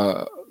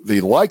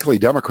the likely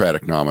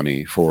Democratic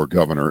nominee for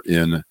governor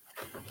in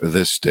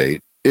this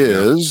state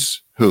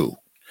is who?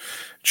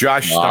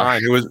 Josh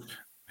Stein, who was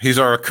He's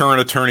our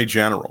current attorney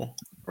general.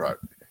 Right.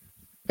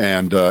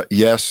 And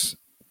yes,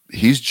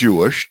 he's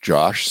Jewish,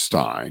 Josh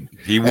Stein.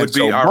 He would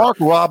be Mark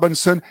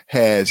Robinson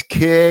has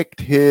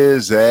kicked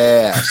his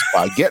ass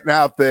by getting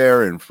out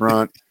there in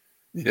front.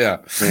 Yeah.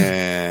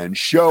 And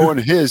showing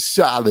his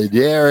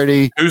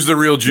solidarity. Who's the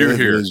real Jew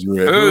here? Who's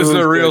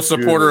the real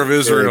supporter of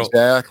Israel?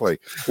 Exactly.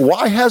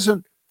 Why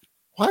hasn't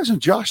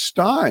Josh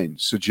Stein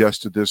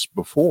suggested this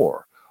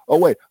before? Oh,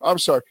 wait, I'm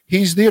sorry.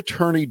 He's the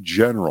attorney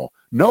general.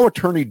 No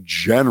attorney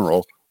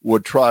general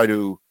would try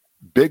to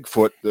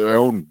Bigfoot their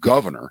own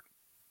governor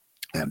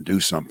and do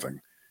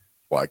something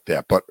like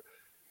that. But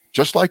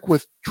just like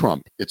with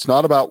Trump, it's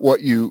not about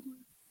what you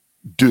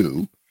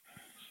do.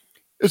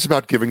 It's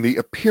about giving the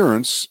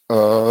appearance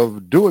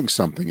of doing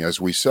something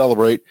as we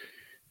celebrate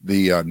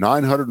the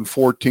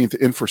 914th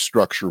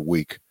infrastructure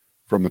week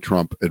from the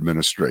Trump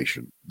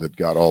administration that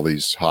got all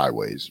these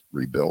highways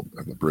rebuilt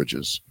and the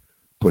bridges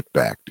put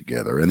back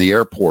together and the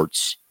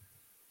airports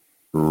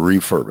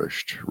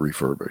refurbished.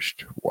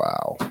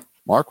 Wow.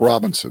 Mark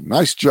Robinson,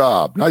 nice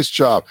job.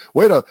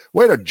 Way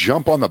to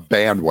jump on the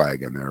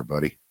bandwagon there,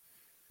 buddy.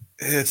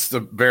 It's the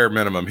bare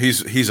minimum.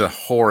 He's a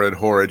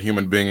horrid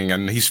human being,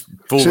 and he's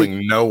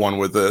fooling no one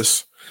with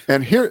this.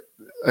 And here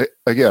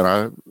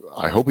again,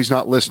 I hope he's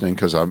not listening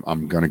because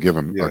I'm going to give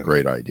him a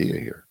great idea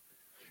here.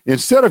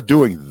 Instead of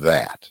doing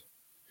that,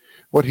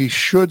 what he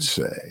should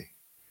say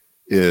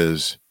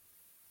is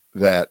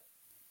that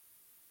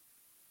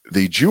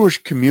the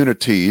Jewish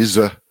communities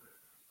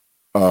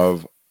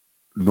of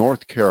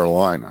North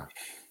Carolina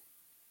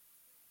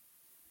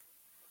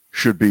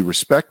should be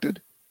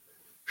respected,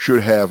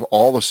 should have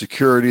all the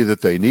security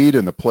that they need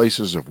in the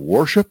places of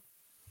worship,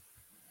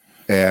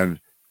 and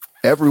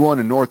everyone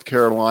in North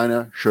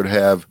Carolina should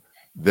have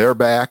their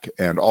back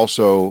and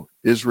also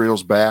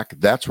Israel's back.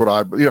 That's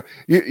what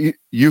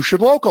you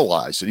should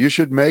localize it. You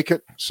should make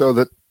it so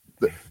that,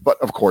 but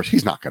of course,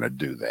 he's not going to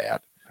do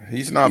that.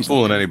 He's not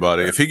fooling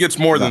anybody. If he gets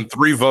more than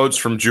 3 votes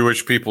from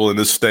Jewish people in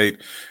this state,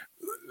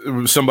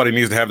 somebody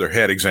needs to have their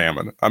head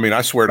examined. I mean,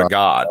 I swear to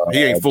God,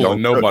 he ain't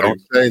fooling nobody.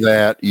 Don't say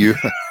that.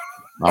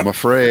 I'm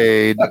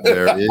afraid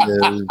there is.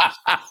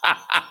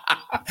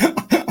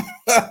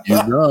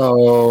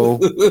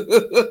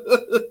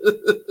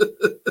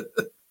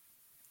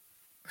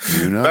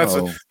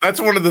 That's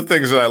one of the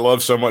things that I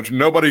love so much.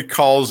 Nobody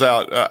calls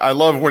out. I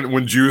love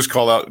when Jews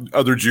call out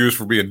other Jews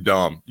for being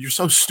dumb. You're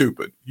so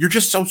stupid. You're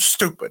just so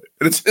stupid.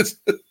 And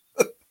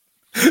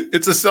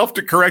it's a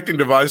self-correcting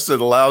device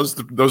that allows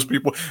those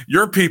people,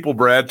 your people,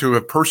 Brad, to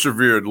have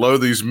persevered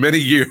these many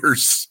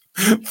years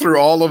through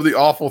all of the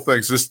awful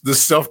things.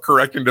 This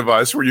self-correcting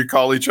device where you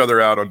call each other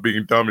out on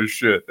being dumb as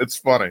shit. It's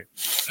funny.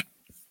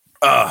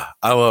 I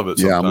love it.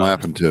 Yeah, I'm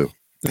laughing too.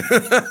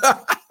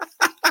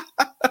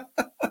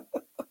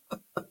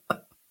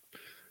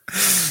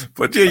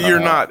 But yeah, you're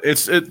not.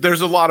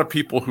 There's a lot of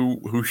people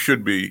who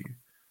should be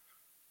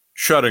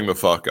shutting the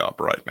fuck up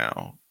right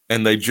now,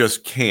 and they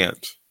just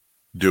can't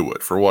do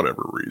it for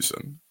whatever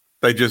reason.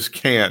 They just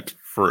can't.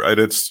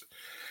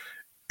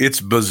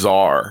 It's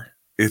bizarre.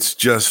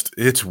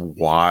 It's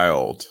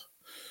wild.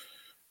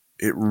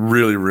 It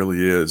really,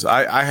 really is.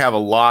 I have a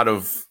lot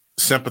of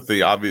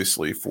sympathy,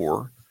 obviously,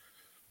 for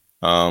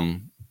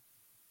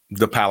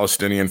the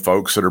Palestinian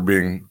folks that are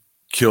being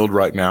killed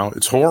right now.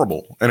 It's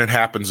horrible, and it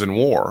happens in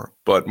war.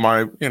 But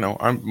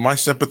my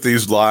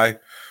sympathies lie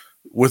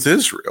with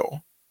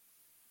Israel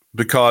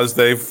because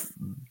this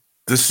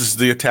is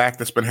the attack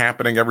that's been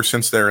happening ever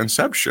since their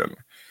inception.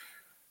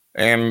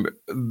 And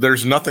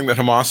there's nothing that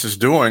Hamas is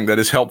doing that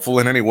is helpful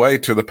in any way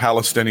to the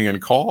Palestinian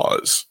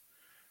cause.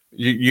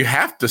 You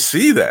have to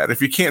see that.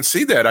 If you can't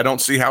see that, I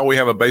don't see how we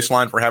have a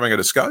baseline for having a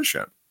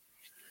discussion.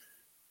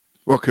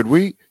 Well, could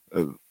we,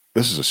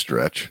 this is a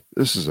stretch.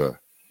 This is a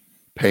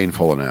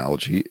painful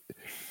analogy.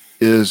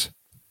 Is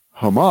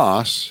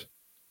Hamas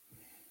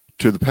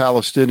to the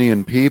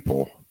Palestinian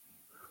people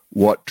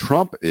what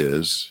Trump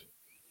is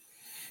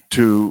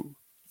to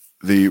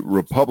the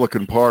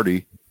Republican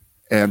Party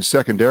and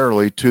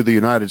secondarily to the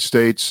United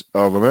States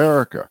of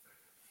America?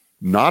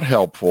 Not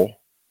helpful,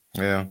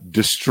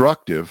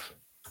 destructive,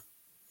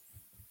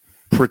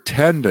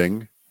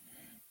 pretending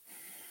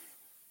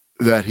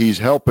that he's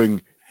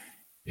helping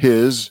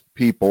his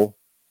people,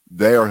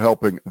 they are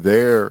helping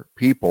their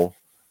people,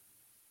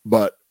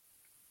 but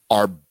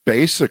are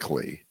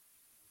basically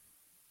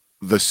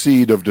the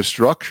seed of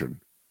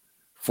destruction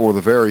for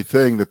the very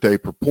thing that they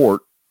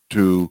purport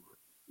to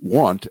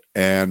want.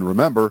 And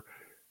remember,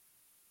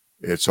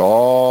 it's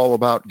all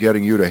about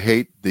getting you to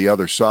hate the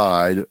other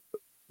side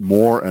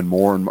more and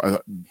more and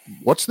more.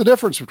 What's the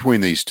difference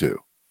between these two?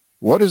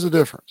 What is the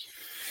difference?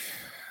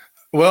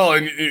 Well,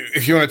 and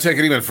if you want to take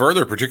it even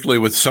further, particularly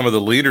with some of the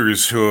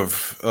leaders who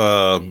have,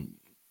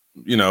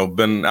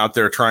 been out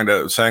there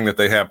saying that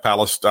they have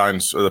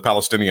the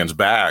Palestinians'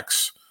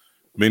 backs.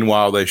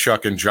 Meanwhile, they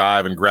shuck and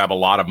jive and grab a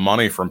lot of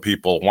money from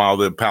people while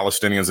the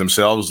Palestinians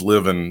themselves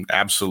live in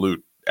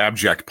absolute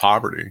abject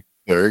poverty.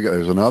 There you go.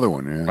 There's another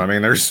one. Yeah. I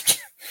mean,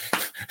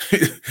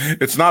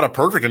 it's not a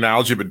perfect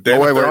analogy, but damn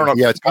wait.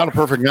 Yeah, it's not a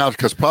perfect analogy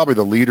because probably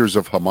the leaders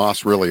of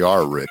Hamas really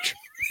are rich.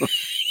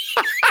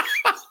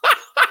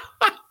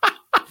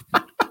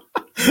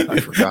 I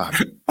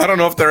forgot. I don't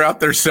know if they're out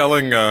there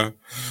selling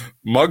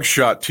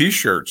mugshot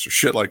T-shirts or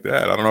shit like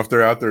that. I don't know if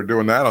they're out there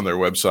doing that on their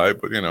website,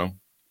 but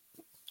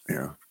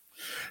yeah.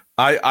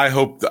 I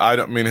hope I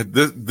don't mean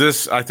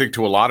this. I think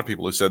to a lot of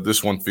people who said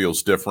this one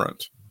feels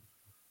different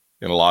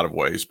in a lot of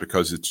ways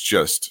because it's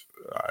just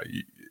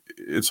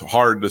it's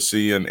hard to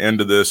see an end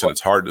to this, and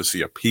it's hard to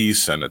see a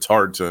peace, and it's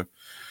hard to.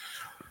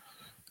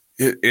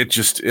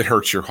 It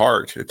hurts your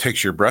heart. It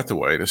takes your breath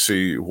away to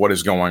see what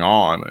is going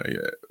on.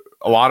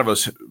 A lot of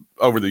us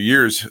over the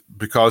years,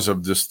 because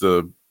of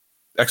the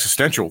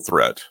existential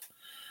threat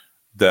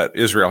that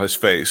Israel has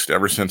faced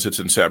ever since its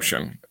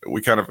inception,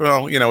 we kind of,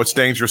 it's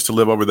dangerous to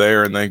live over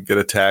there, and they get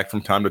attacked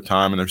from time to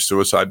time, and there's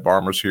suicide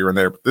bombers here and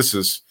there. But this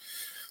is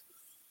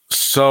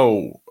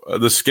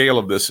the scale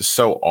of this is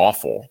so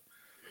awful.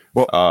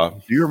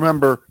 Well, do you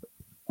remember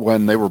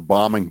when they were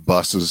bombing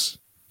buses?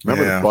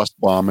 Remember the bus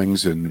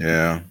bombings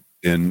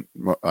in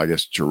I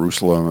guess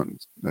Jerusalem?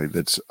 I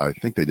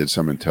think they did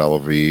some in Tel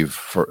Aviv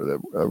for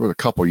a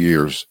couple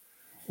years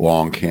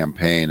long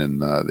campaign in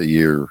the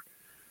year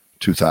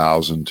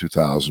 2000,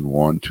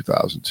 2001,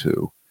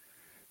 2002.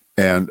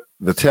 And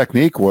the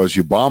technique was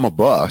you bomb a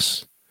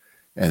bus,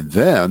 and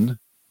then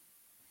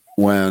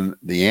when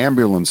the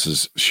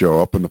ambulances show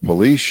up and the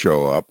police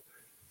show up,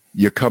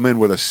 you come in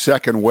with a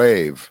second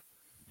wave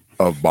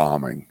of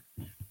bombing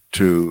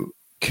to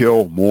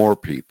kill more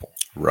people.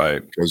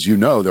 Right. Because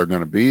they're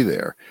going to be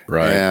there.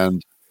 Right.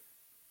 And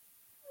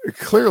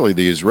clearly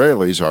the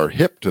Israelis are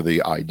hip to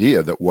the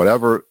idea that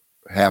whatever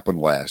happened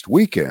last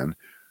weekend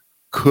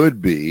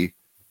could be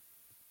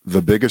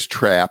the biggest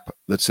trap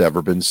that's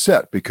ever been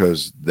set,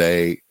 because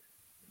they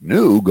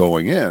knew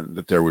going in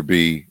that there would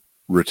be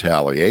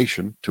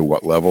retaliation. To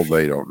what level,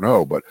 they don't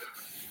know. But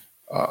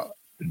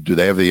do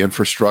they have the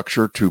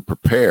infrastructure to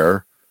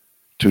prepare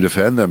to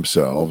defend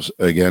themselves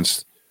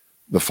against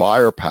the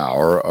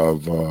firepower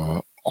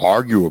of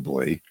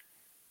arguably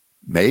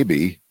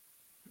maybe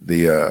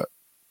the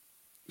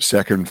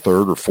second,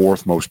 third, or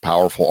fourth most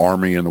powerful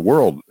army in the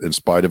world, in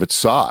spite of its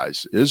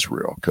size,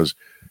 Israel? Because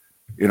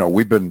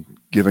we've been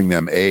giving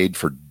them aid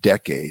for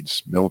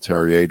decades,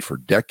 military aid for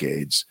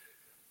decades,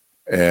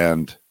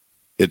 and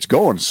it's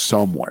going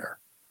somewhere.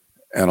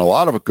 And a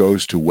lot of it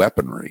goes to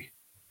weaponry.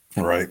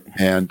 Right.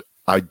 And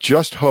I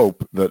just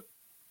hope that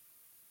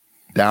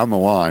down the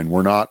line,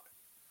 we're not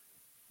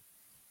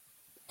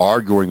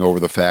arguing over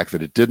the fact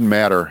that it didn't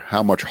matter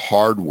how much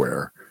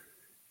hardware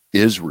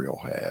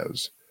Israel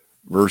has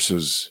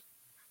versus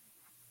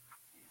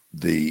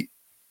the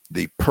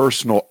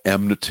personal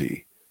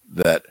enmity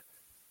that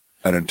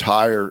an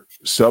entire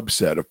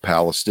subset of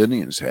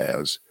Palestinians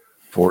has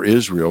for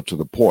Israel, to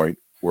the point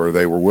where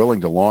they were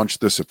willing to launch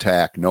this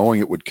attack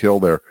knowing it would kill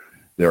their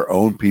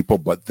own people,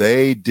 but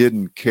they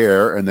didn't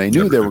care, and they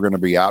knew they were going to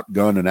be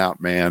outgunned and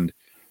outmanned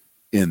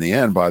in the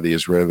end by the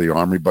Israeli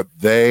army, but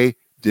they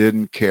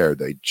didn't care.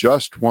 They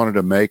just wanted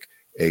to make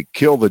a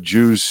kill the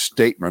Jews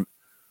statement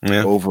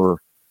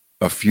over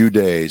a few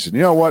days. And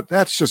you know what?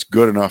 That's just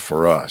good enough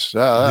for us.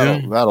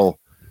 That'll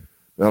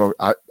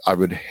I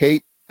would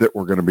hate that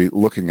we're going to be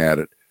looking at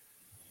it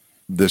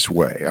this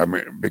way. I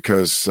mean,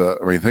 because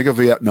think of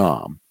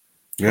Vietnam,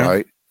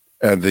 right?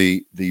 And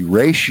the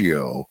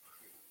ratio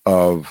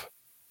of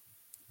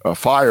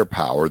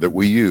firepower that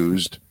we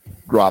used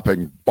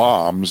dropping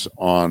bombs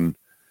on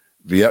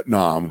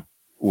Vietnam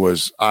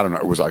was, I don't know,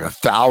 it was like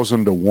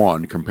 1,000 to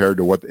 1 compared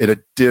to what it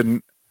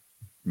didn't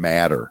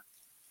matter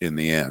in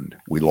the end.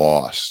 We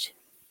lost.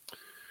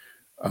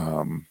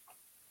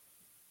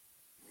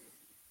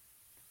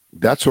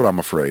 That's what I'm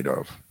afraid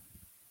of.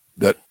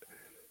 That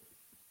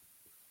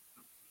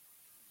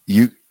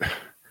you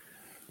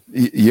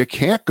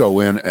can't go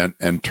in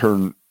and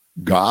turn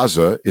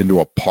Gaza into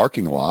a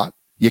parking lot.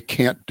 You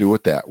can't do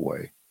it that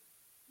way.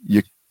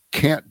 You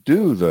can't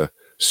do the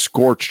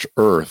scorched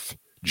earth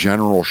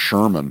General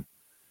Sherman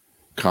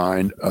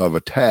kind of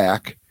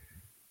attack.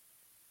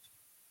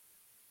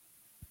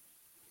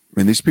 I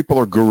mean, these people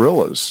are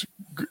guerrillas,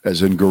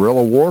 as in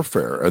guerrilla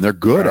warfare, and they're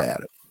good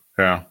at it.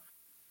 Yeah.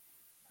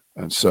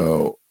 And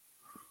so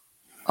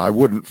I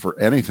wouldn't for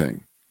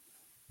anything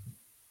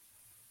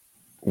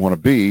want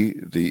to be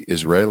the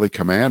Israeli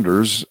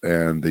commanders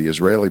and the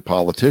Israeli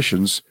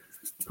politicians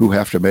who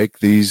have to make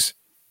these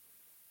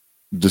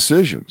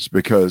decisions,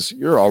 because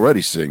you're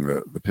already seeing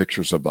the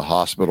pictures of the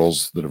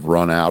hospitals that have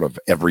run out of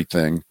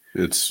everything.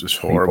 It's just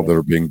horrible. People that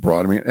are being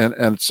brought. I mean,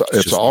 and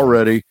it's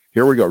already,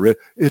 here we go.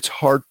 It's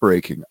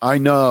heartbreaking. I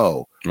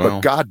know,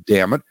 but God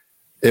damn it,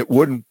 it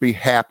wouldn't be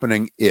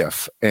happening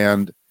if.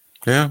 And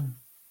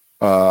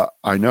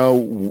I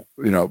know,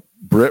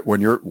 Britt,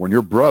 when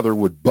your brother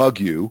would bug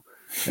you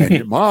and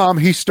your mom,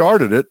 he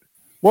started it.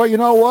 Well, you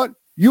know what?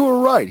 You were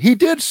right. He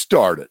did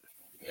start it.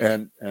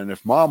 And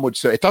if mom would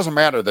say, it doesn't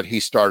matter that he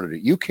started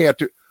it, you can't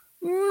do.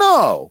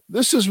 No,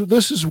 this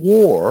is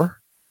war.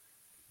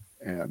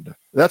 And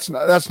that's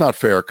not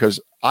fair, because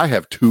I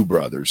have two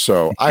brothers,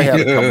 so I had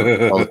it coming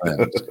from both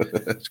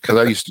ends because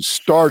I used to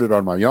start it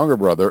on my younger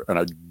brother, and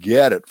I'd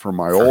get it from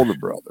my older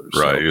brother.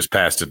 Right, So, you just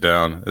passed it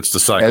down. It's the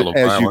cycle of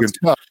as violence. you can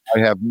tell, I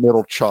have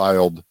middle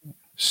child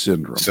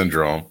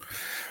syndrome.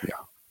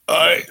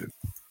 Yeah,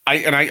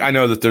 I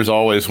know that there's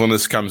always, when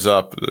this comes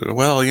up,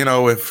 well,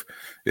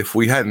 if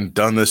we hadn't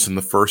done this in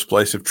the first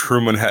place, if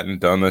Truman hadn't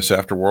done this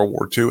after World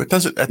War II, it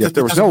doesn't. If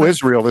there was no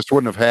Israel, this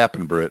wouldn't have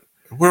happened, Britt.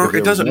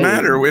 It doesn't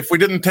matter. If we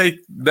didn't take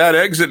that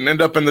exit and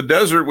end up in the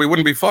desert, we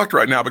wouldn't be fucked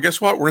right now. But guess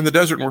what? We're in the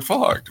desert and we're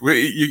fucked.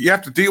 You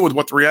have to deal with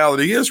what the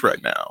reality is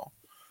right now.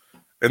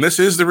 And this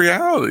is the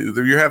reality.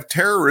 You have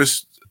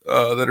terrorists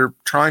that are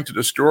trying to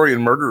destroy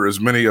and murder as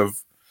many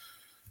of,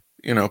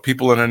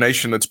 people in a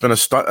nation that's been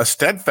a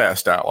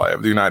steadfast ally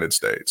of the United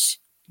States.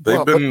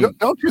 But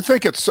don't you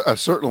think at a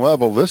certain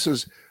level, this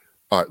is,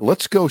 all right,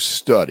 let's go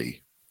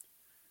study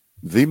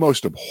the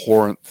most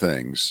abhorrent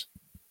things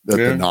that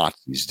the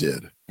Nazis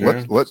did.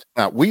 Let's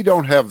now, we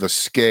don't have the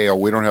scale,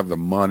 we don't have the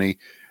money,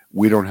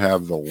 we don't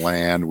have the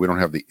land, we don't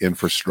have the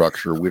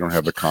infrastructure, we don't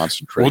have the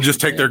concentration. We'll just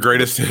take their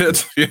greatest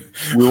hits. We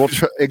will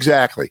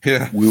exactly.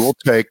 Yeah. We will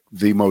take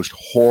the most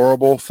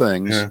horrible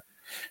things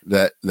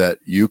that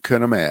you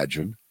can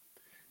imagine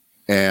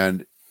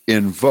and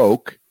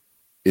invoke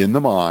in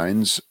the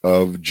minds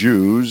of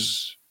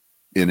Jews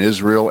in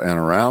Israel and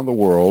around the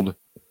world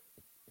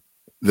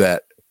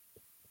that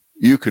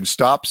you can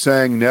stop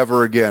saying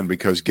never again,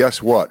 because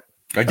guess what?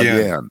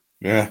 Again.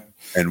 Yeah.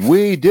 And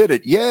we did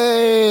it.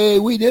 Yay.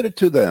 We did it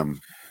to them.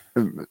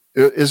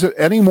 Is it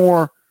any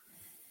more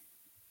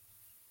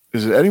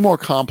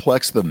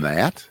complex than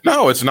that?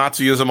 No, it's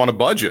Nazism on a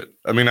budget.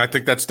 I mean, I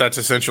think that's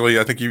essentially,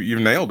 I think you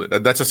nailed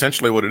it. That's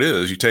essentially what it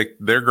is. You take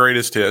their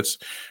greatest hits,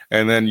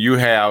 and then you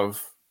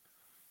have,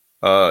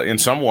 in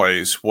some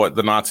ways, what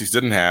the Nazis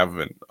didn't have,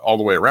 and all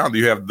the way around,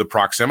 you have the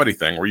proximity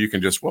thing where you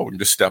can just, we can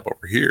just step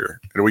over here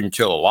and we can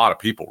kill a lot of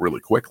people really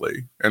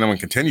quickly. And then we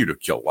continue to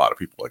kill a lot of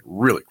people like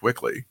really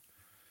quickly.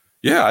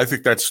 Yeah, I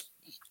think that's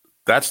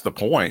the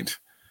point.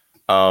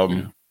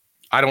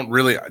 I don't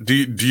really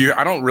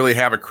I don't really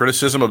have a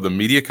criticism of the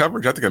media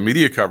coverage. I think the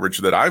media coverage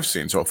that I've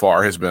seen so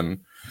far has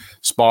been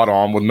spot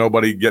on, with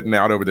nobody getting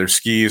out over their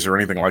skis or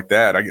anything like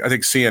that. I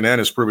think CNN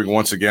is proving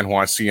once again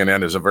why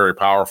CNN is a very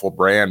powerful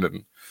brand,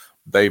 and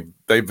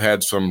they've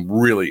had some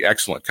really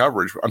excellent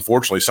coverage.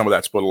 Unfortunately, some of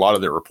that's put a lot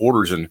of their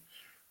reporters in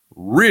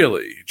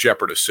really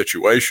jeopardous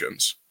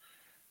situations.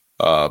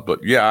 But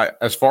yeah,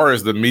 as far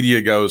as the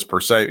media goes per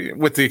se,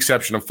 with the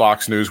exception of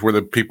Fox News, where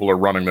the people are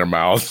running their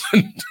mouths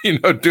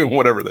and doing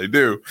whatever they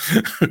do.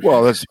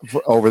 Well, that's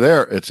over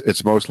there.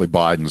 It's mostly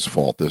Biden's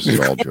fault. This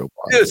is all Joe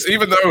Biden. Yes,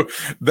 even though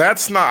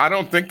I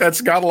don't think that's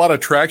got a lot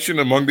of traction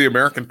among the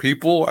American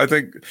people. I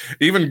think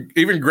even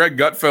Greg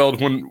Gutfeld,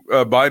 when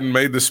Biden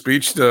made the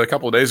speech a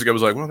couple of days ago,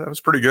 was like, well, that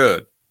was pretty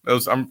good. I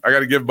got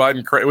to give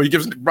Biden credit. Well, he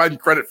gives Biden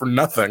credit for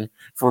nothing,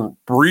 for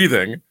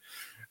breathing.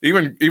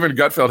 Even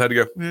Gutfeld had to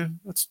go,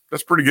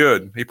 that's pretty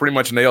good. He pretty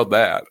much nailed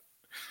that.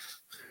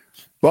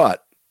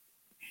 But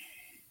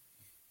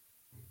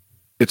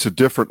it's a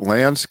different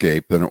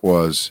landscape than it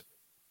was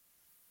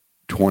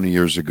 20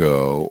 years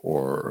ago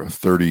or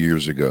 30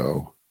 years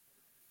ago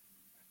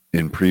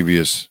in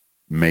previous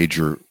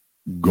major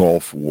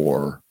Gulf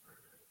War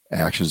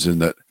actions, in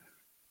that,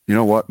 you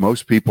know what?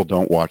 Most people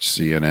don't watch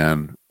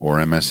CNN or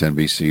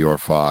MSNBC or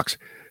Fox.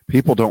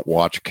 People don't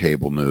watch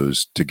cable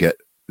news to get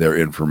their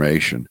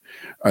information.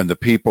 And the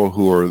people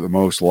who are the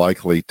most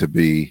likely to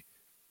be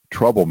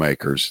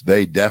troublemakers,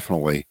 they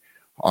definitely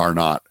are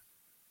not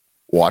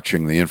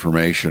watching the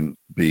information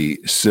be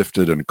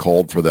sifted and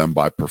culled for them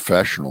by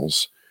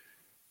professionals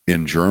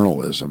in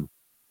journalism.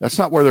 That's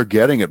not where they're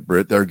getting it,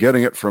 Britt. They're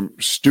getting it from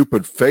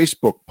stupid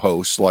Facebook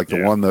posts like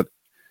the one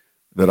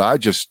that I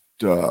just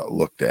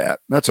looked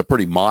at. That's a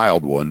pretty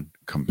mild one,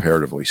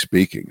 comparatively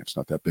speaking. It's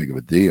not that big of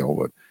a deal,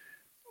 but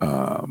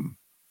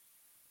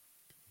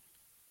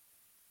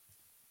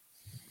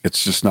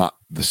it's just not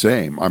the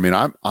same. I mean,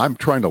 I'm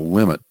trying to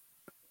limit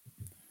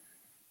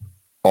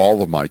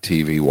all of my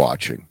TV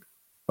watching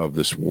of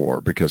this war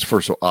because,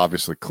 first of all,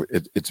 obviously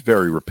it's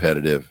very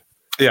repetitive.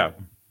 Yeah,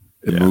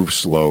 it moves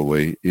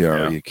slowly.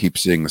 You keep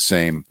seeing the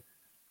same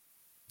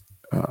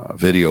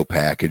video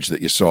package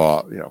that you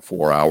saw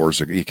 4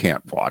 hours ago. You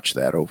can't watch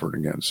that over and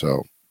again.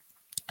 So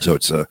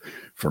it's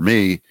for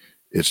me,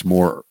 it's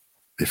more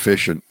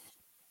efficient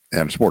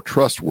and it's more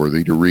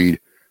trustworthy to read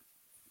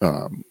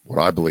what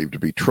I believe to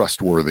be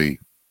trustworthy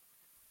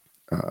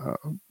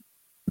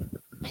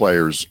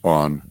players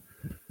on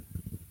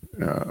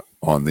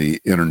the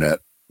internet,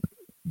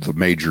 the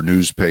major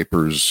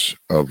newspapers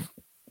of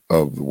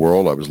the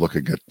world. I was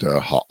looking at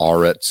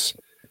Haaretz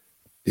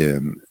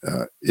in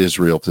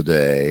Israel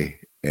today,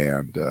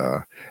 and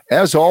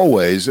as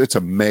always, it's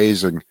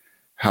amazing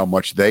how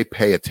much they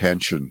pay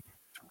attention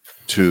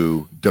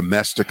to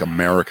domestic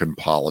American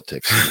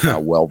politics and how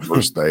well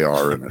versed they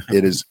are in it.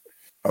 It is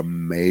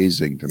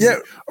amazing to me.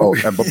 Oh,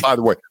 but by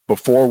the way,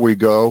 before we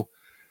go,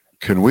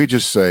 can we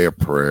just say a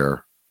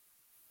prayer,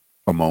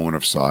 a moment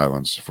of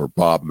silence for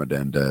Bob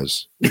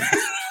Menendez?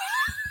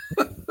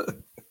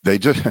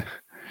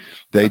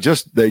 They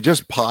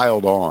just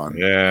piled on.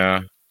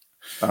 Yeah.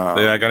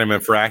 I got him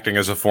in for acting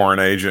as a foreign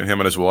agent, him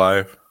and his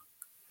wife.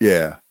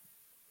 Yeah.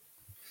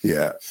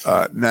 Yeah.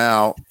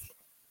 Now,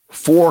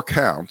 4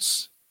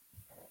 counts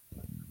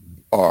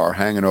are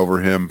hanging over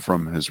him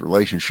from his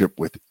relationship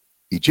with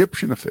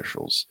Egyptian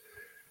officials.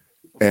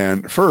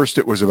 And first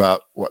it was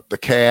about the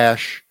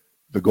cash,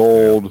 the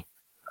gold,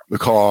 the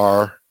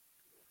car.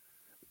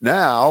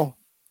 Now,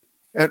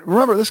 and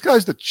remember, this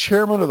guy's the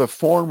chairman of the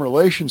Foreign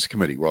Relations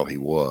Committee. Well, he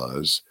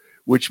was,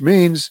 which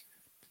means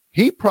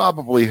he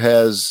probably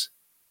has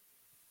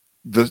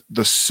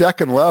the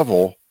second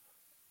level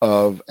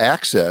of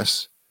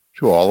access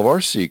to all of our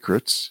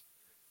secrets.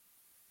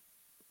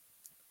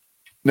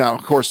 Now,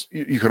 of course,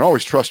 you can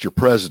always trust your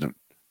president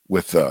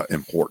with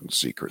important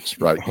secrets,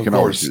 right? You can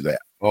always do that.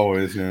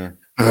 Always, yeah.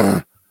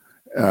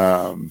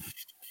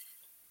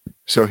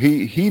 So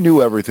he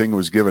knew everything,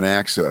 was given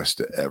access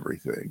to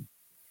everything.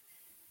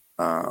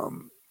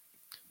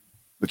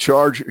 The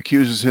charge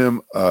accuses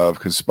him of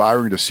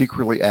conspiring to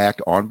secretly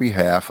act on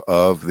behalf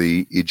of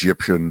the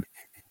Egyptian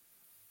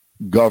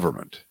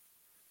government.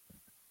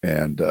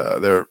 And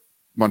there are a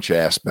bunch of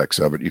aspects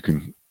of it. You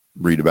can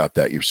read about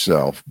that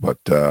yourself. But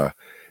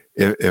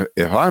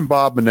if I'm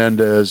Bob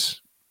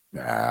Menendez,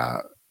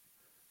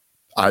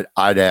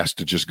 I'd ask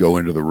to just go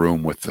into the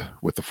room with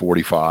the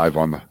 45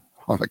 on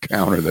the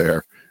counter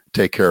there,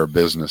 take care of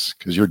business,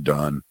 because you're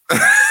done.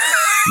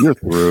 You're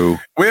through.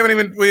 We haven't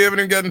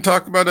even gotten to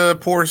talk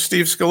about poor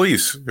Steve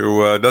Scalise,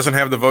 who doesn't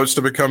have the votes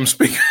to become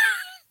speaker.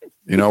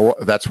 You know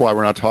what? That's why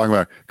we're not talking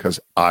about it, because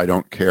I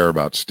don't care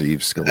about Steve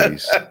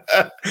Scalise.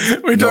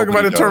 We talk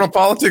about internal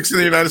politics in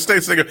the United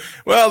States. They go,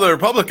 well, the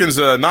Republicans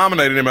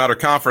nominated him out of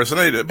conference,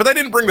 but they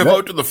didn't bring the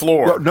vote to the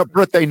floor. No,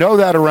 but they know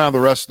that around the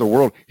rest of the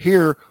world.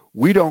 Here,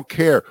 we don't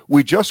care.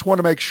 We just want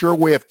to make sure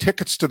we have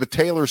tickets to the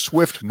Taylor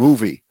Swift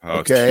movie.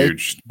 Okay, it's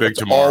huge, big That's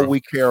tomorrow. all we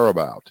care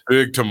about.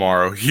 Big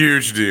tomorrow,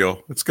 huge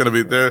deal. It's going to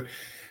be there.